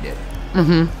binge eat it.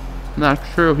 Mm-hmm.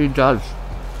 That's true, he does.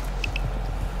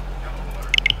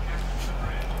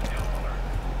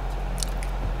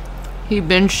 He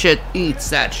binge shit eats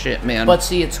that shit, man. But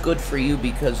see, it's good for you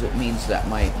because it means that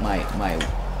my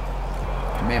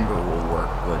member will work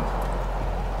good.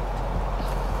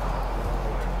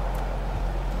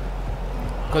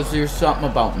 Because there's something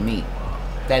about meat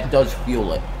that does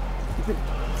fuel it.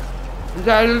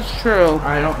 That is true.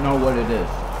 I don't know what it is.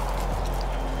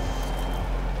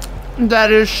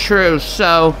 That is true.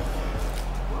 So,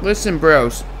 listen,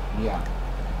 bros. Yeah.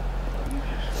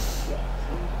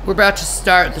 We're about to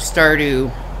start the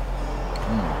Stardew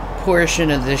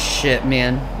portion of this shit,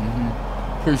 man.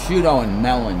 Prosciutto and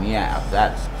melon, yeah,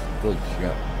 that's good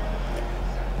shit.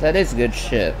 That is good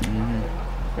shit.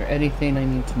 For anything I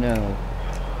need to know.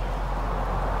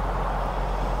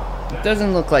 It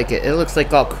doesn't look like it. It looks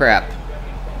like all crap.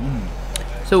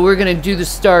 So we're gonna do the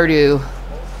Stardew.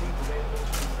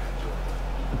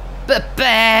 Full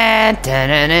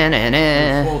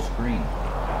screen.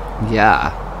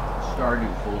 Yeah.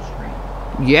 Stardew full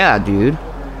screen. Yeah, dude.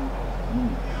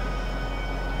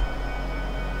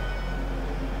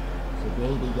 So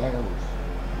baby goes.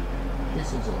 This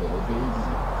is a little baby.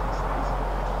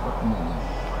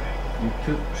 Your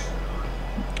toots.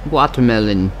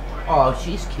 Watermelon. Oh,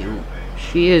 she's cute.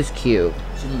 She is cute.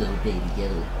 She's a little baby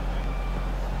girl.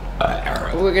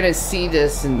 We're gonna see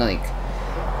this in like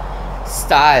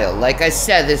style. Like I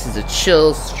said, this is a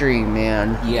chill stream,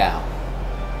 man. Yeah.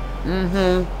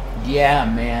 Yeah,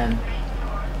 man.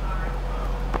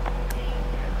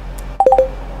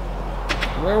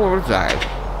 Where was I?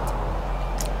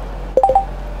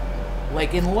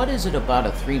 Like, and what is it about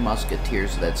a Three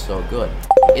Musketeers that's so good?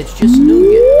 It's just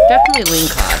nougat. Definitely lean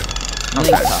cod.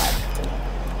 Lean cod.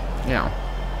 Yeah.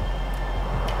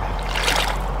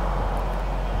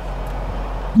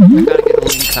 I gotta get a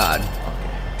lean cod.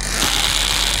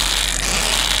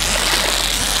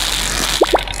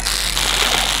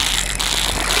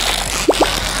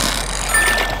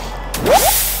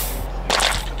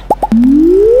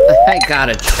 I got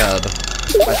a chub.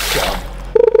 A chub.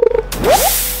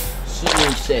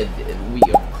 Someone said we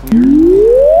have cleared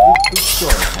the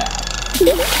short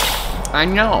path. I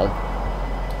know.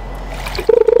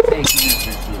 Thank you,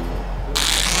 Mr. Zulu.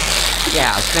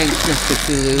 Yeah, thanks, Mr.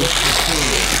 Sulu.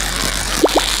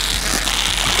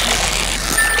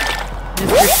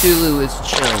 Mr. Sulu is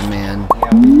chill, man.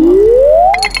 Yeah, we love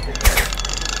it.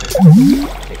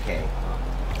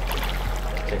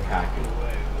 Takaki.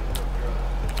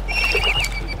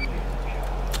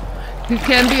 He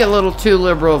can be a little too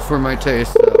liberal for my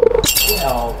taste, though.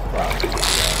 Well, probably.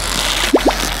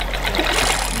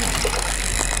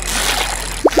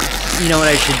 You know what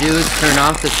I should do is turn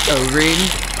off this O-ring.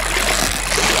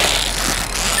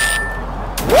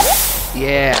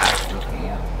 Yeah.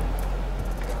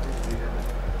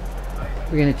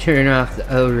 We're gonna turn off the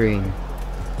O-ring.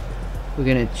 We're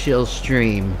gonna chill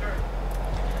stream.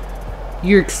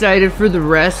 You're excited for the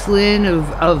wrestling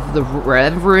of the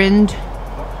Reverend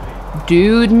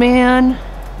Dude, man?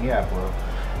 Yeah, bro.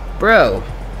 Bro.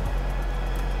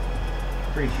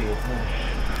 Appreciate that.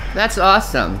 That's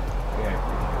awesome. Yeah.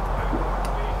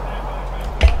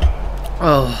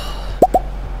 Oh.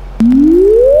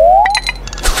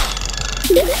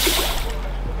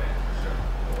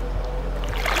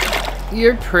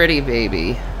 You're pretty,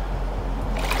 baby.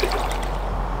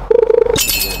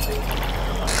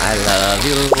 I love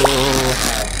you.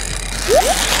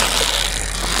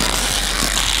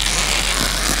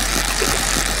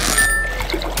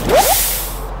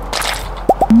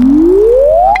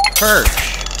 Perch.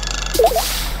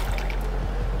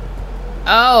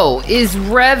 Oh, is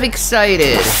Rev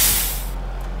excited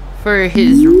for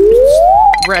his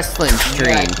wrestling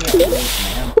stream?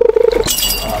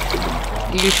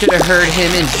 You should have heard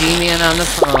him and G-Man on the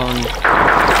phone.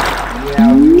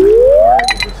 Yeah, we were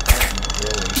already discussing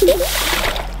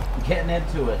really. Getting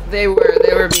into it. They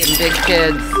were being big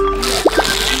kids.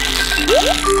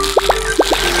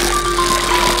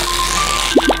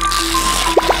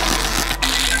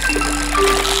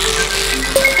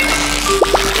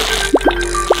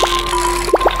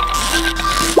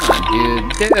 Come on, dude.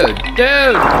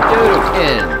 Dudekin.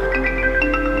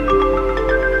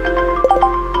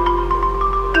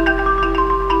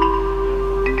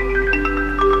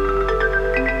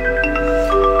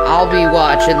 I'll be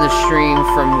watching the stream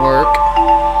from work,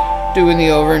 doing the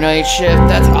overnight shift.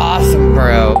 That's awesome,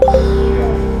 bro.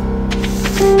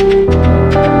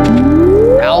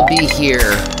 I'll be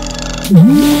here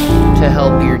to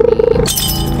help your needs.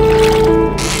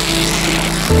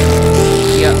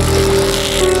 Yep.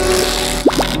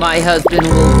 My husband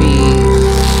will be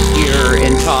here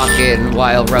and talking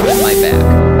while rubbing my back.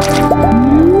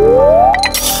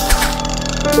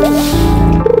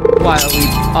 While we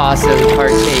also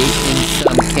partake in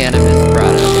some cannabis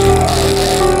products.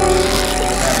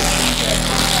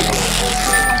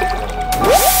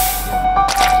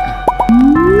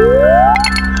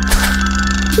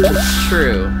 True. That's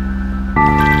true.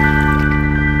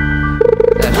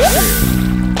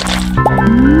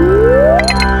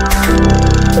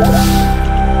 Come on.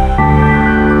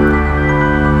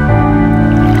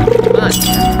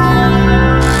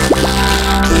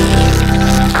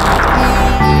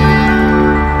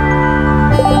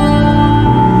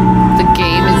 The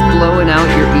game is blowing out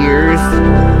your ears.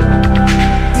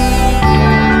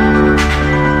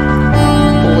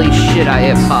 Holy shit, I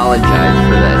apologize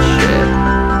for that shit.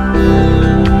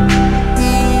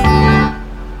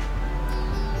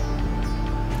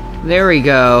 There we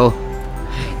go.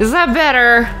 Is that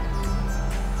better?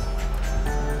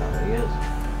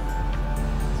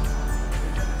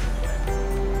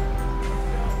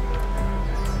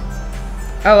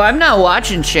 Oh, I'm not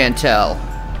watching Chantel.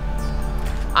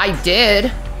 I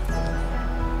did.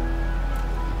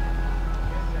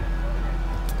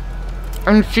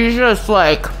 And she's just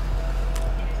like...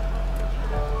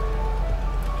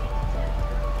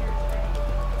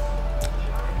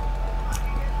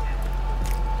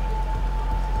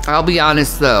 I'll be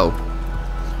honest though.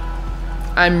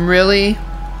 I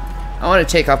want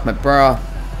to take off my bra.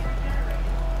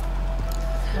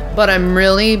 But I'm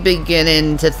really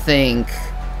beginning to think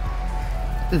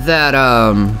that,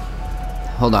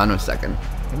 hold on a second.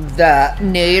 That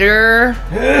Nader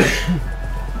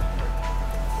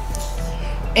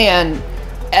and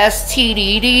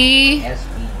STDD.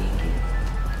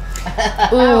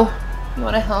 Ooh, you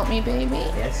want to help me, baby?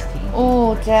 STD.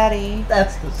 Oh, daddy.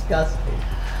 That's disgusting.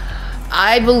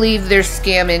 I believe they're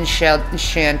scamming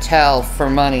Chantel for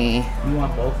money. You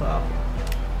want both of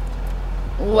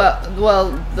them?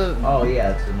 Well, the... Oh,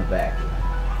 yeah, it's in the back.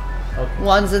 Okay.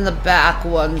 One's in the back,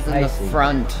 one's in the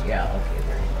front. Yeah, okay,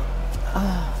 there you go.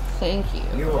 Oh, thank you.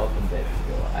 You're welcome, baby.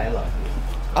 I love you.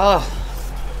 Oh.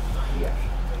 Yeah.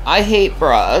 I hate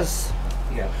bras.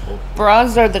 Yeah.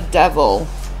 Bras are the devil.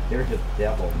 They're the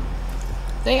devil.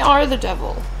 They are the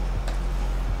devil.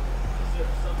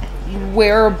 You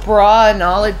wear a bra and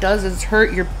all it does is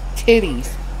hurt your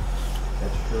titties.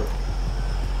 That's true.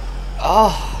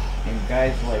 Oh. And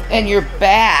guys like... And your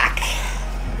back.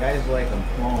 Guys like them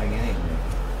flowing anyway.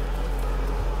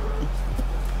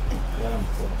 Let them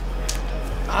flow.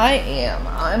 I am.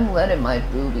 I'm letting my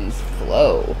boobies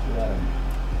flow. Let them.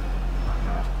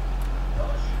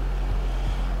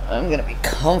 I'm gonna be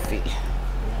comfy.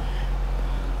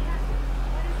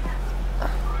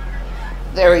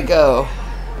 There we go.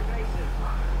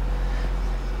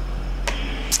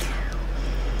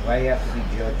 Why do you have to be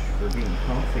judged for being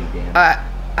comfy, Dan?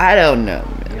 I don't know,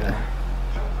 man. Yeah.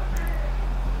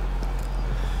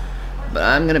 But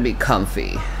I'm gonna be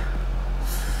comfy.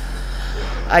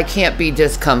 I can't be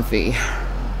discomfy.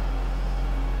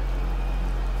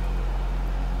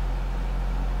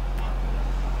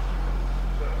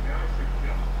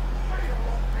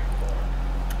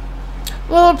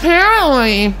 Well,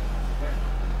 apparently,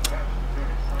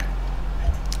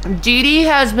 Dee Dee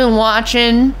has been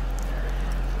watching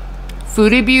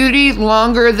Foodie Beauty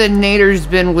longer than Nader's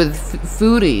been with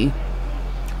Foodie.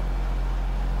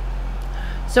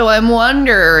 So I'm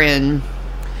wondering,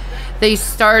 they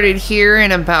started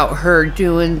hearing about her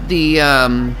doing the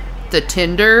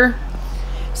Tinder.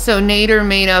 So Nader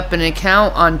made up an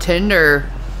account on Tinder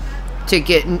to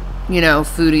get, you know,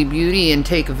 Foodie Beauty and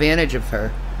take advantage of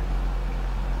her.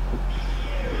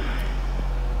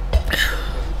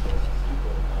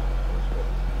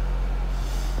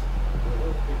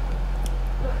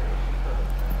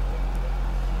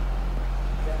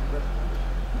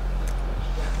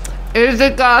 Is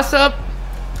it gossip?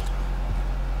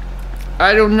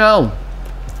 I don't know.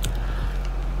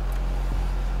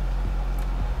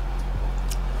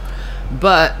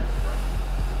 But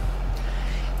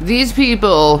these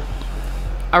people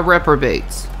are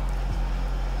reprobates.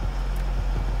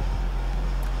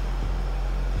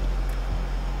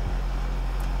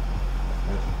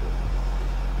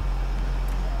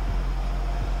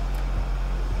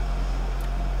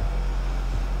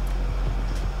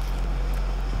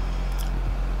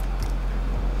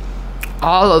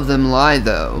 All of them lie,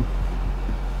 though.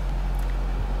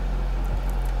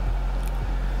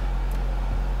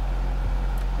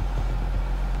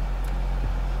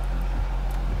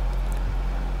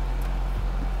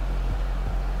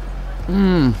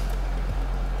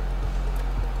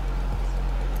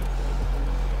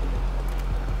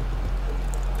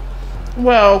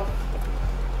 Well,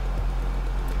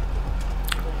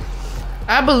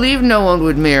 I believe no one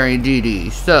would marry Dee Dee,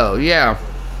 so yeah.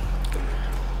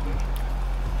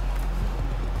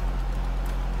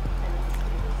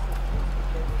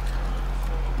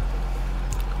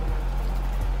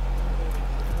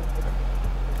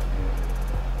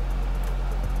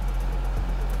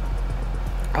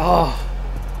 Oh.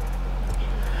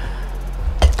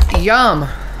 Yum.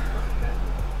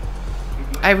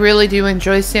 I really do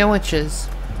enjoy sandwiches.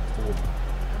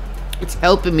 It's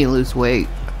helping me lose weight.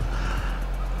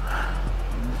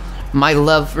 My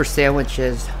love for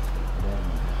sandwiches.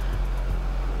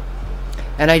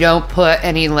 And I don't put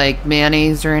any like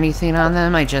mayonnaise or anything on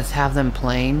them. I just have them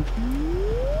plain.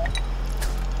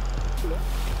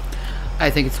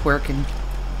 I think it's working.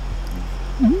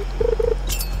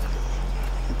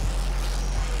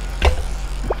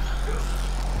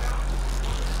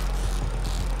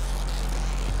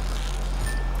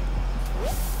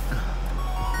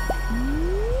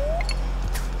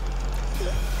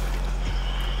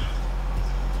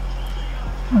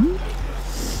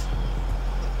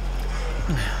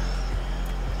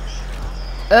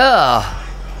 Ugh.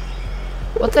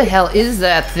 What the hell is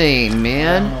that thing,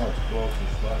 man?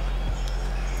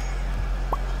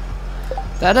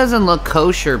 That doesn't look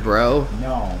kosher, bro.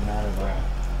 No, not at all.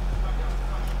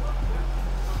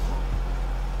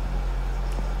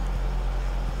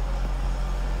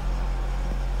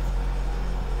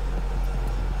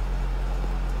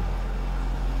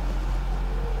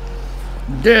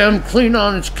 Damn, clean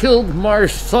on it's killed my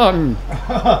son.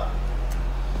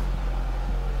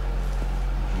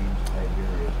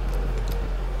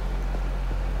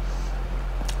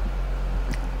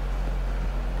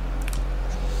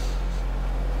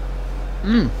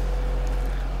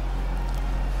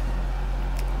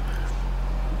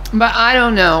 But I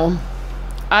don't know.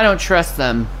 I don't trust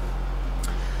them.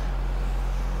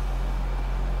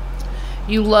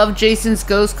 You love Jason's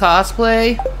ghost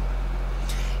cosplay?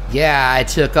 Yeah, I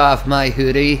took off my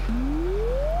hoodie.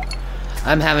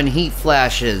 I'm having heat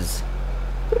flashes.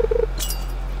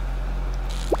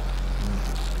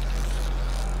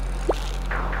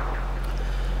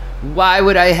 Why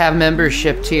would I have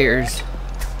membership tiers?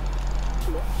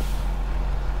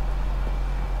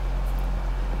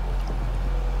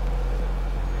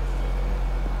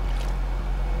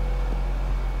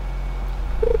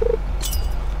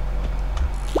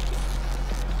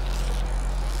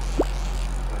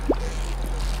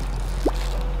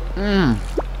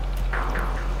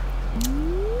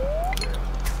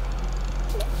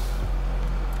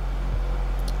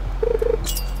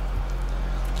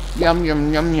 Yum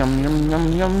yum yum yum yum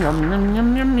yum yum yum yum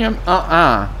yum yum yum.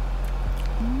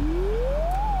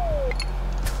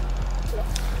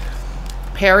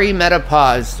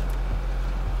 Perimenopause.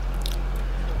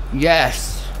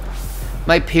 Yes.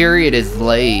 My period is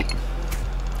late.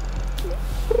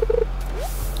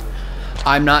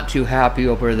 I'm not too happy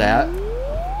over that.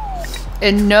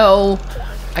 And no,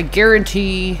 I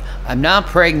guarantee I'm not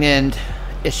pregnant.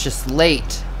 It's just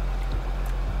late.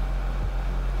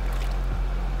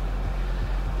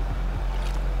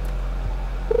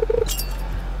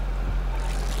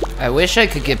 I wish I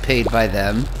could get paid by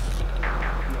them.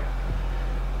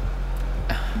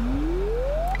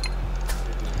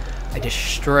 I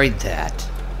destroyed that.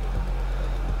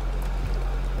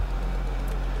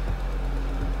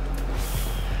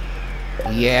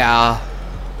 Yeah.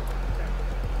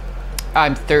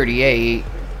 I'm 38,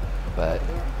 but...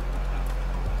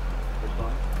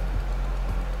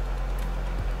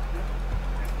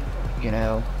 you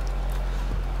know...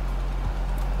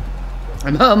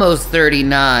 I'm almost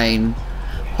 39.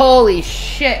 Holy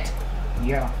shit!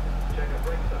 Yeah.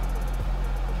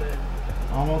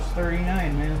 Almost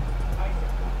 39, man.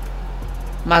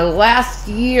 My last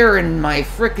year in my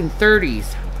frickin'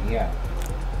 30s. Yeah.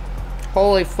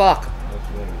 Holy fuck. That's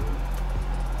what it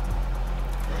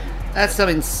is. That's some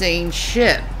insane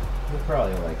shit. You'll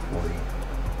probably like 40.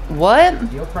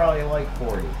 What? You'll probably like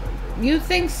 40. You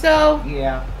think so?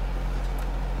 Yeah.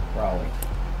 Probably.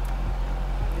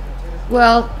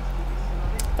 Well,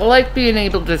 I like being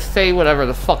able to say whatever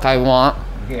the fuck I want.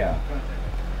 Yeah.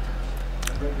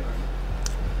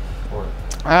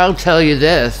 I'll tell you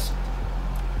this.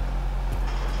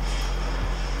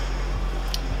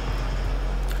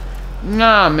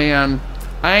 Nah, man.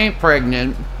 I ain't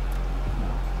pregnant.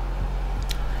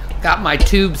 Got my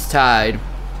tubes tied.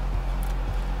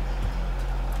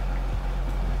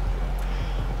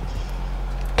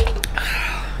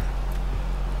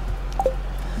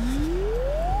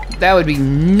 That would be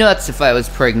nuts if I was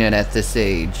pregnant at this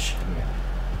age.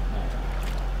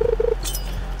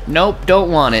 Nope,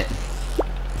 don't want it.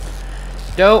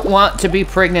 Don't want to be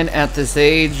pregnant at this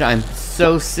age. I'm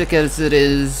so sick as it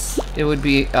is. It would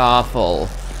be awful.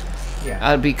 Yeah.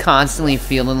 I'd be constantly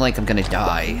feeling like I'm gonna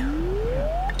die.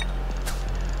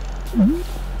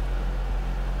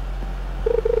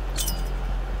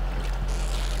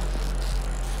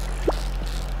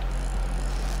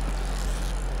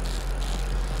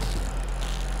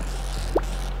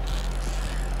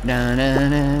 Na, na,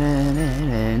 na, na,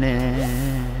 na,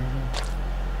 na.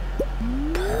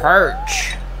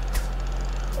 Perch.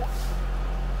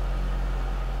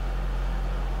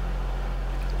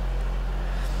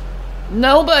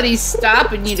 Nobody's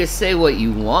stopping you to say what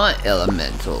you want,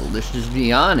 Elemental. Let's just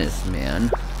be honest,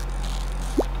 man.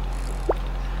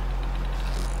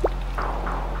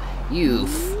 You.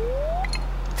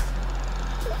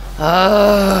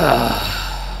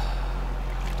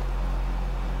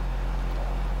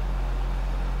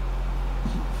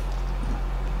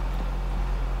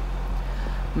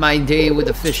 My day with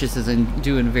the fishes isn't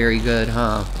doing very good,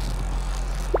 huh?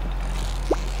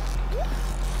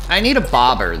 I need a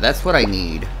bobber. That's what I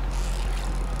need.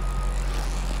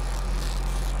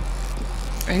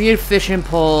 I need a fishing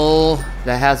pole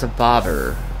that has a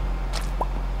bobber.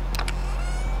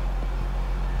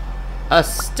 A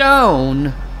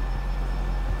stone?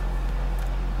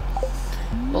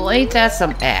 Well, ain't that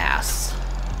some ass?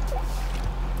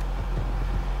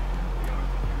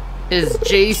 Is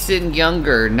Jason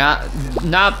younger? Not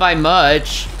by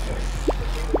much.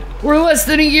 We're less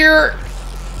than a year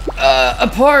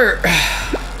apart.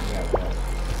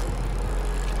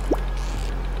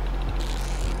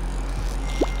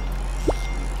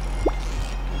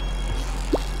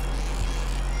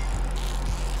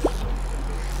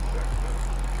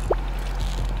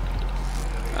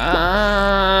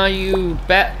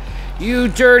 You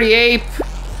dirty ape.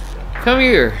 Come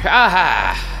here.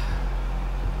 Aha.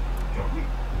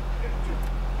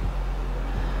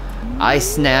 I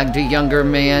snagged a younger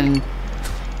man.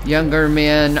 Younger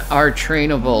men are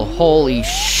trainable. Holy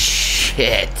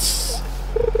shit.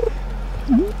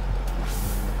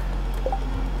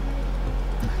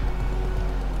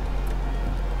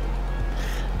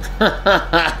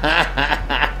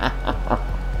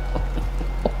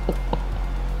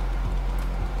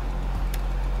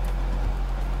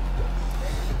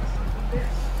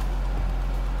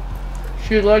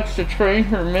 She likes to train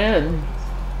her men.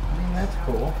 I mean, that's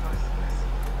cool.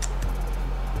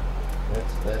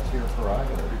 That's your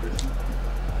prerogative.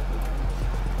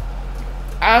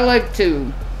 I like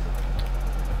to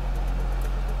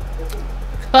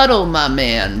cuddle my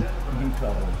man.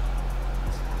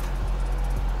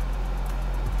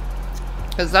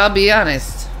 Because I'll be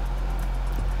honest,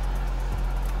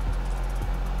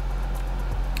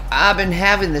 I've been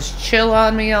having this chill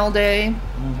on me all day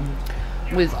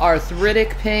with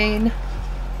arthritic pain.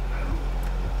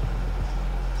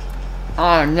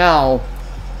 Oh no.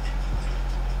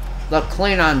 The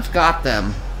Klingons got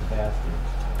them. Bastards.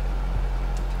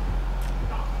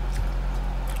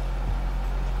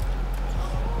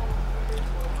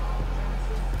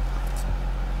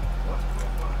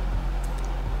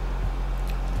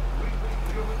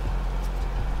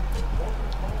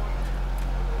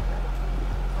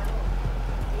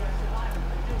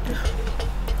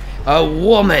 A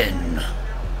woman.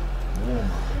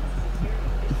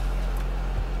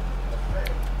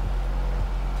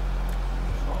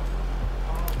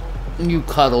 You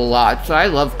cuddle lots. I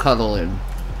love cuddling.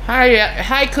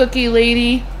 Hi, cookie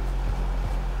lady.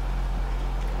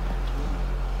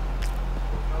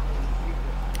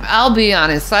 I'll be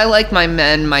honest. I like my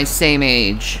men my same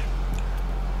age.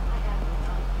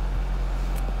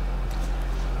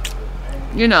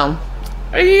 You know,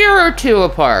 a year or two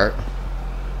apart.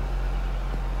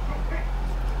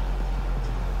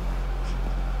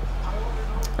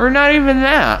 Or not even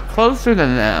that. Closer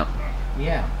than that.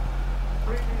 Yeah.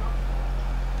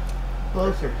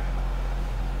 Closer.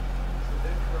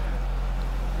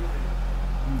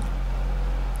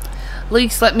 At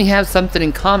least let me have something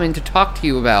in common to talk to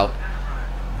you about.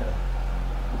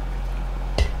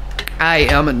 I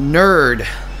am a nerd.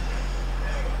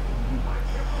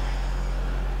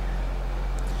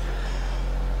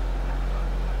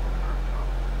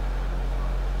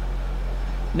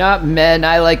 Not men,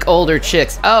 I like older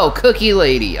chicks. Oh, cookie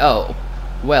lady. Oh,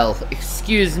 well,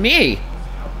 excuse me.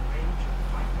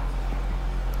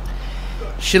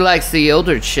 She likes the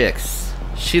older chicks.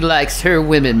 She likes her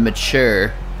women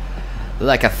mature,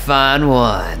 like a fine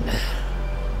wine.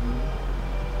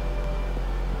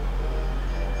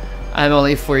 I'm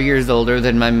only 4 years older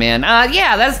than my man.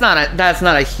 Yeah, that's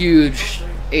not a huge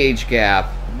age gap.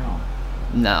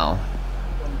 No.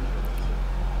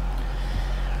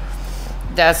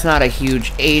 That's not a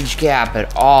huge age gap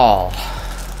at all.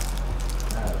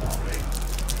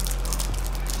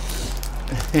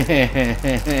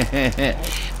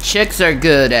 Chicks are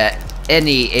good at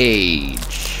any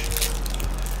age.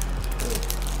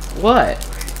 What?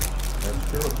 That's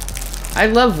true. I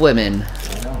love women.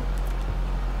 I know.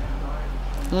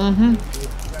 Mm-hmm.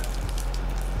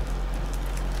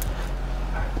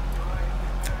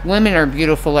 Women are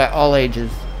beautiful at all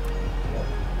ages.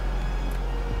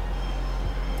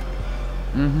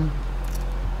 Mm-hmm.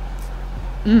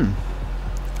 Mm.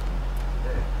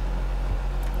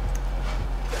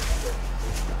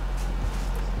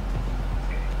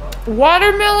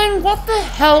 Watermelon, what the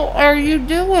hell are you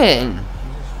doing? She's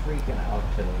just freaking out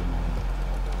today, man.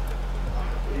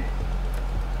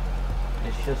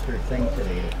 It's just her thing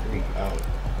today to freak out.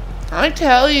 I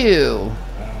tell you.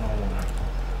 I don't know why.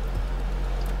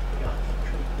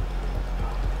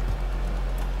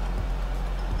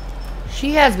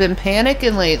 She has been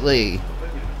panicking lately. For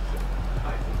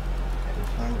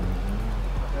some reason.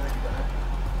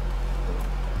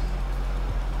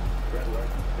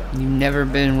 You've never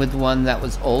been with one that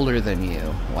was older than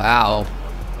you. Wow.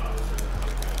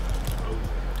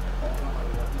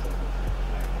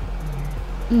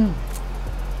 Mm.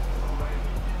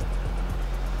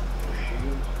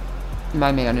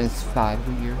 My man is 5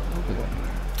 years older.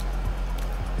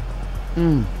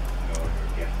 Mm.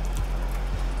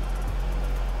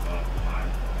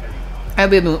 I've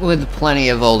been with plenty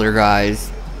of older guys.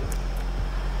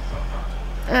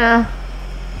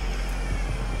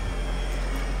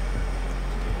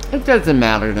 It doesn't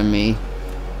matter to me.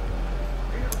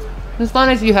 As long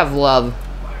as you have love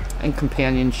and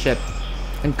companionship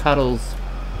and cuddles.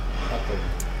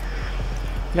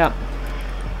 Yep.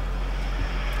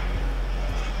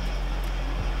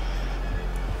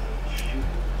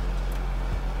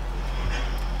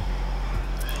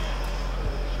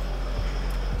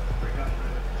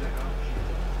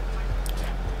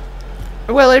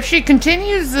 Well, if she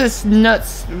continues this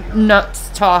nuts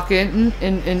talking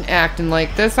and acting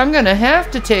like this, I'm gonna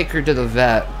have to take her to the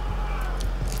vet.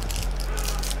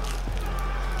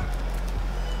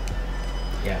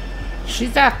 Yeah.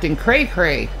 She's acting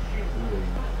cray-cray.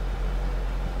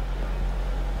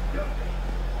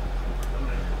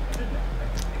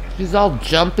 She's all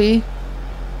jumpy.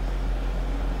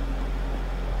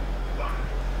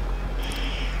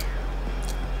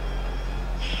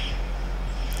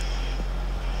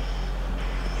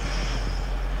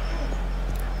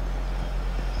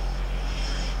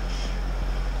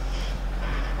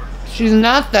 She's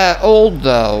not that old,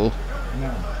 though.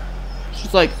 No.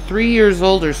 She's like 3 years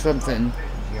old or something.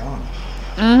 She's young.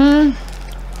 Mm-hmm.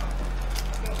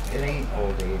 It ain't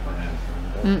old age or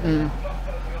anything. Mm-mm.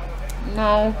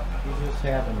 No. She's just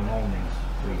having moments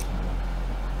recently.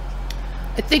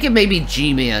 I think it may be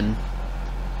G-Man.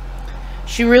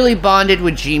 She really bonded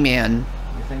with G-Man.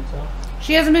 You think so?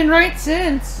 She hasn't been right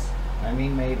since. I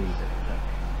mean, maybe.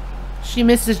 She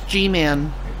misses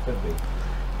G-Man. It could be.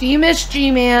 Do you miss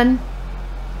G-Man?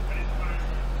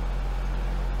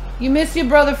 You miss your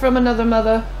brother from another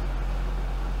mother?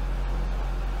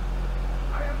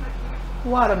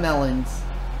 Watermelons.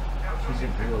 She's a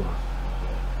girl.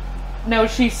 No,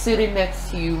 she's sitting next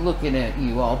to you looking at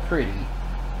you all pretty.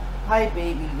 Hi,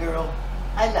 baby girl.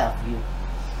 I love you.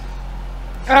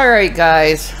 Alright,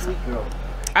 guys. Sweet girl.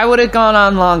 I would have gone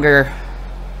on longer,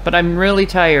 but I'm really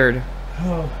tired.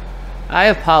 I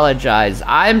apologize.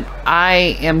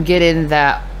 I am getting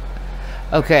that.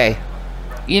 Okay.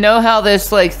 You know how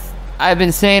this, like, I've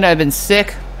been saying I've been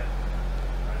sick?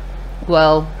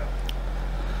 Well,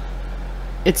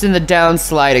 it's in the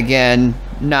downslide again,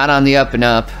 not on the up and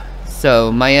up.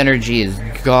 So my energy is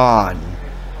gone.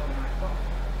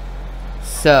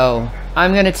 So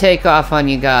I'm gonna take off on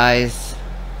you guys.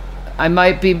 I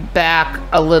might be back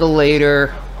a little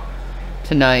later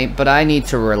tonight, but I need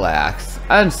to relax.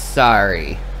 I'm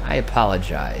sorry. I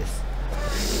apologize.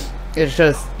 It's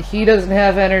just, he doesn't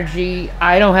have energy.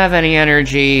 I don't have any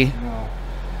energy. No.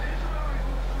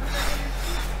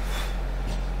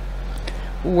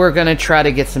 We're gonna try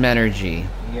to get some energy.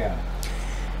 Yeah.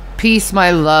 Peace,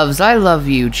 my loves. I love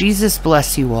you. Jesus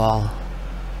bless you all.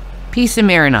 Peace and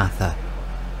Maranatha.